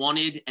said they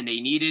wanted and they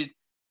needed,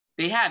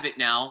 they have it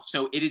now.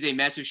 So it is a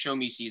massive show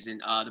me season.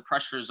 The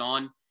pressure is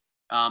on.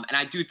 And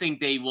I do think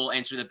they will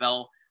answer the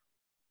bell.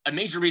 A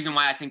major reason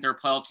why I think they're a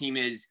playoff team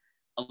is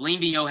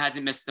Alain Vigneault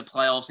hasn't missed the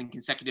playoffs in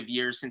consecutive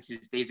years since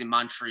his days in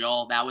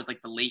Montreal. That was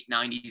like the late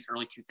 90s,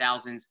 early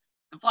 2000s.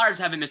 The Flyers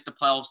haven't missed the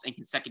playoffs in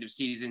consecutive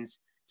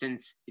seasons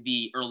since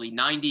the early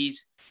 90s.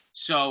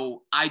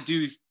 So I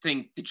do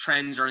think the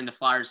trends are in the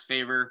Flyers'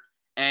 favor.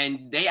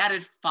 And they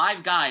added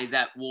 5 guys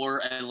that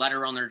wore a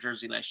letter on their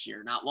jersey last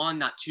year. Not 1,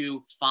 not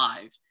 2,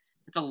 5.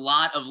 It's a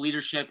lot of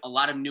leadership, a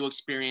lot of new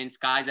experience,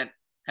 guys that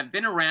have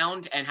been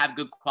around and have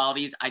good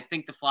qualities. I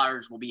think the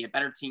Flyers will be a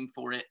better team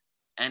for it,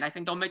 and I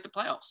think they'll make the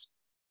playoffs.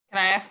 Can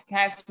I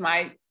ask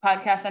my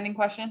podcast ending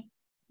question?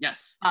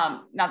 Yes.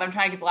 Not that I'm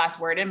trying to get the last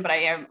word in, but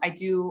I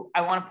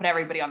want to put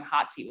everybody on the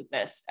hot seat with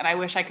this. And I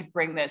wish I could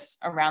bring this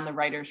around the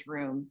writer's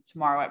room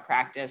tomorrow at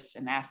practice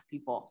and ask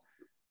people,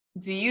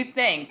 do you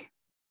think,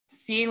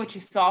 seeing what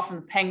you saw from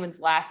the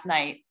Penguins last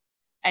night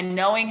and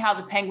knowing how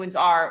the Penguins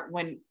are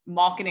when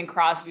Malkin and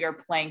Crosby are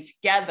playing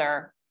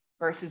together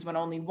versus when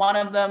only one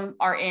of them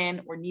are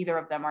in or neither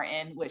of them are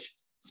in, which,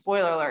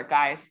 spoiler alert,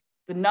 guys,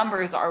 the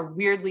numbers are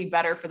weirdly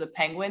better for the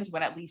Penguins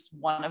when at least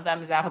one of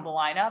them is out of the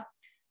lineup.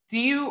 Do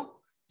you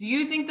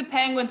think the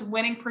Penguins'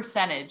 winning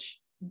percentage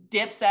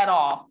dips at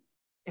all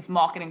if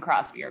Malkin and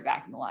Crosby are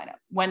back in the lineup,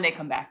 when they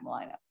come back in the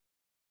lineup?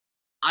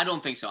 I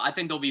don't think so. I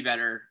think they'll be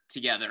better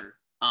together.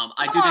 I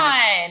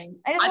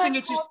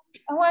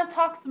want to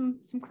talk some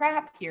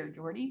crap here,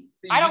 Jordy.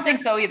 I don't think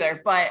so either,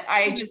 but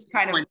I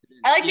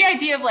like the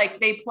idea of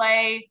like they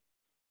play.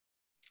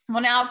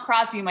 Well, now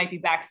Crosby might be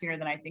back sooner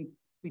than I think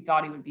we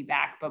thought he would be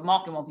back, but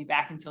Malkin won't be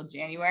back until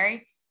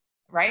January,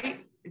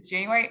 right? It's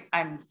January.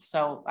 I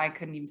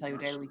couldn't even tell you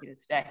what day of the week it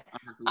is today.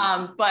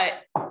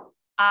 But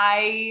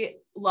I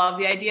love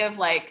the idea of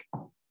like,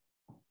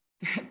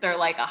 they're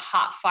like a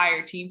hot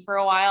fire team for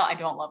a while. I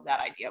don't love that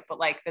idea, but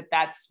like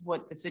that's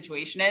what the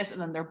situation is.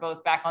 And then they're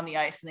both back on the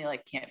ice and they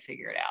like can't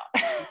figure it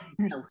out.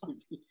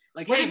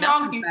 Like, what is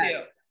wrong with you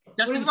two?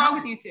 What is wrong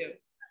with you two?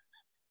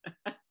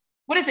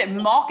 What is it?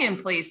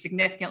 Malkin plays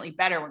significantly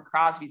better when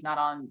Crosby's not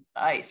on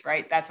the ice,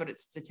 right? That's what it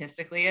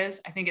statistically is.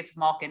 I think it's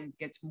Malkin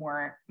gets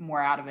more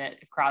out of it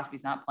if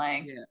Crosby's not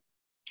playing. Yeah.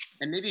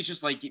 And maybe it's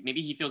just like,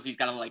 maybe he feels he's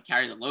got to like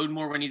carry the load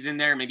more when he's in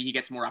there. Maybe he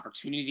gets more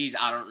opportunities.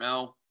 I don't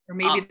know. Or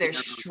maybe there's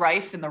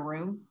strife in the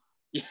room.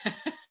 Yeah.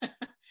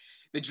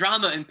 The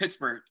drama in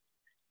Pittsburgh.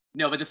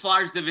 No, but the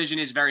Flyers division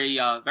is very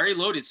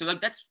loaded. So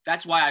like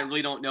that's why I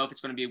really don't know if it's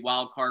going to be a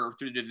wild card or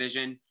through the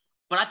division.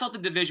 But I thought the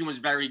division was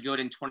very good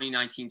in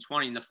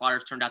 2019-20, and the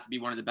Flyers turned out to be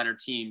one of the better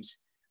teams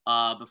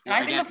before. And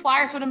I think the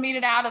Flyers would have made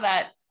it out of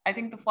that. I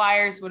think the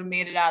Flyers would have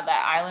made it out of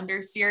that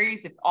Islanders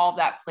series if all of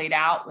that played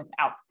out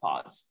without the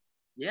pause.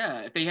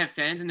 Yeah, if they have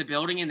fans in the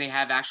building and they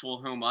have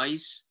actual home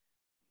ice.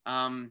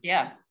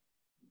 Yeah.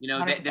 You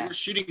know, they were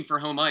shooting for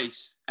home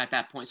ice at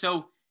that point.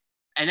 So,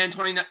 and then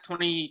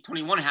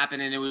 2021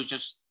 happened, and it was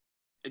just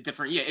a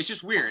different year. It's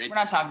just weird. We're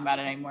not talking about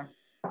it anymore.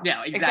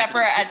 Yeah, exactly. Except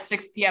for at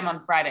 6 p.m.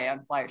 on Friday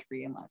on Flyers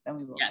Pregame Live. Then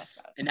we will. Yes,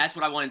 and that's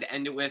what I wanted to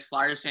end it with.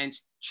 Flyers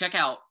fans, check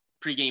out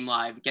Pregame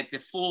Live. Get the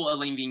full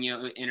Alain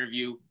Vigneault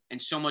interview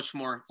and so much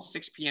more.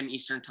 6 p.m.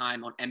 Eastern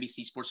Time on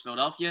NBC Sports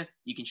Philadelphia.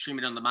 You can stream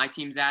it on the My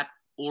Teams app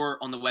or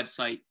on the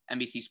website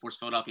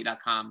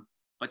NBCSportsPhiladelphia.com.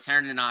 But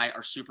Taryn and I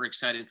are super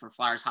excited for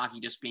Flyers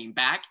hockey just being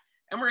back,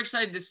 and we're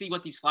excited to see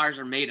what these Flyers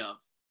are made of.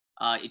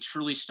 It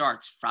truly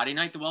starts Friday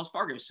night at the Wells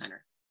Fargo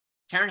Center.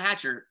 Taryn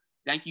Hatcher,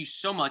 thank you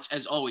so much,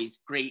 as always.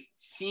 Great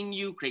seeing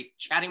you, great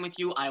chatting with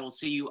you. I will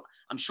see you,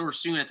 I'm sure,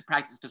 soon at the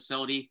practice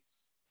facility.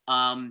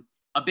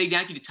 A big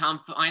thank you to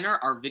Tom Feiner,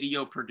 our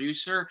video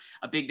producer.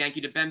 A big thank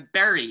you to Ben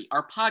Berry,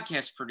 our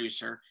podcast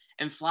producer.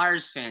 And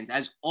Flyers fans,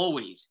 as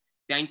always,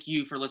 thank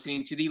you for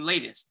listening to the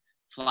latest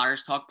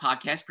Flyers Talk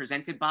podcast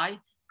presented by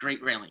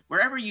Great Railing.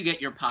 Wherever you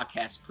get your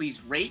podcasts,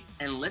 please rate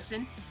and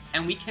listen.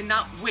 And we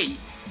cannot wait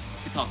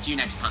to talk to you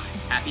next time.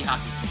 Happy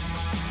hockey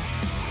season.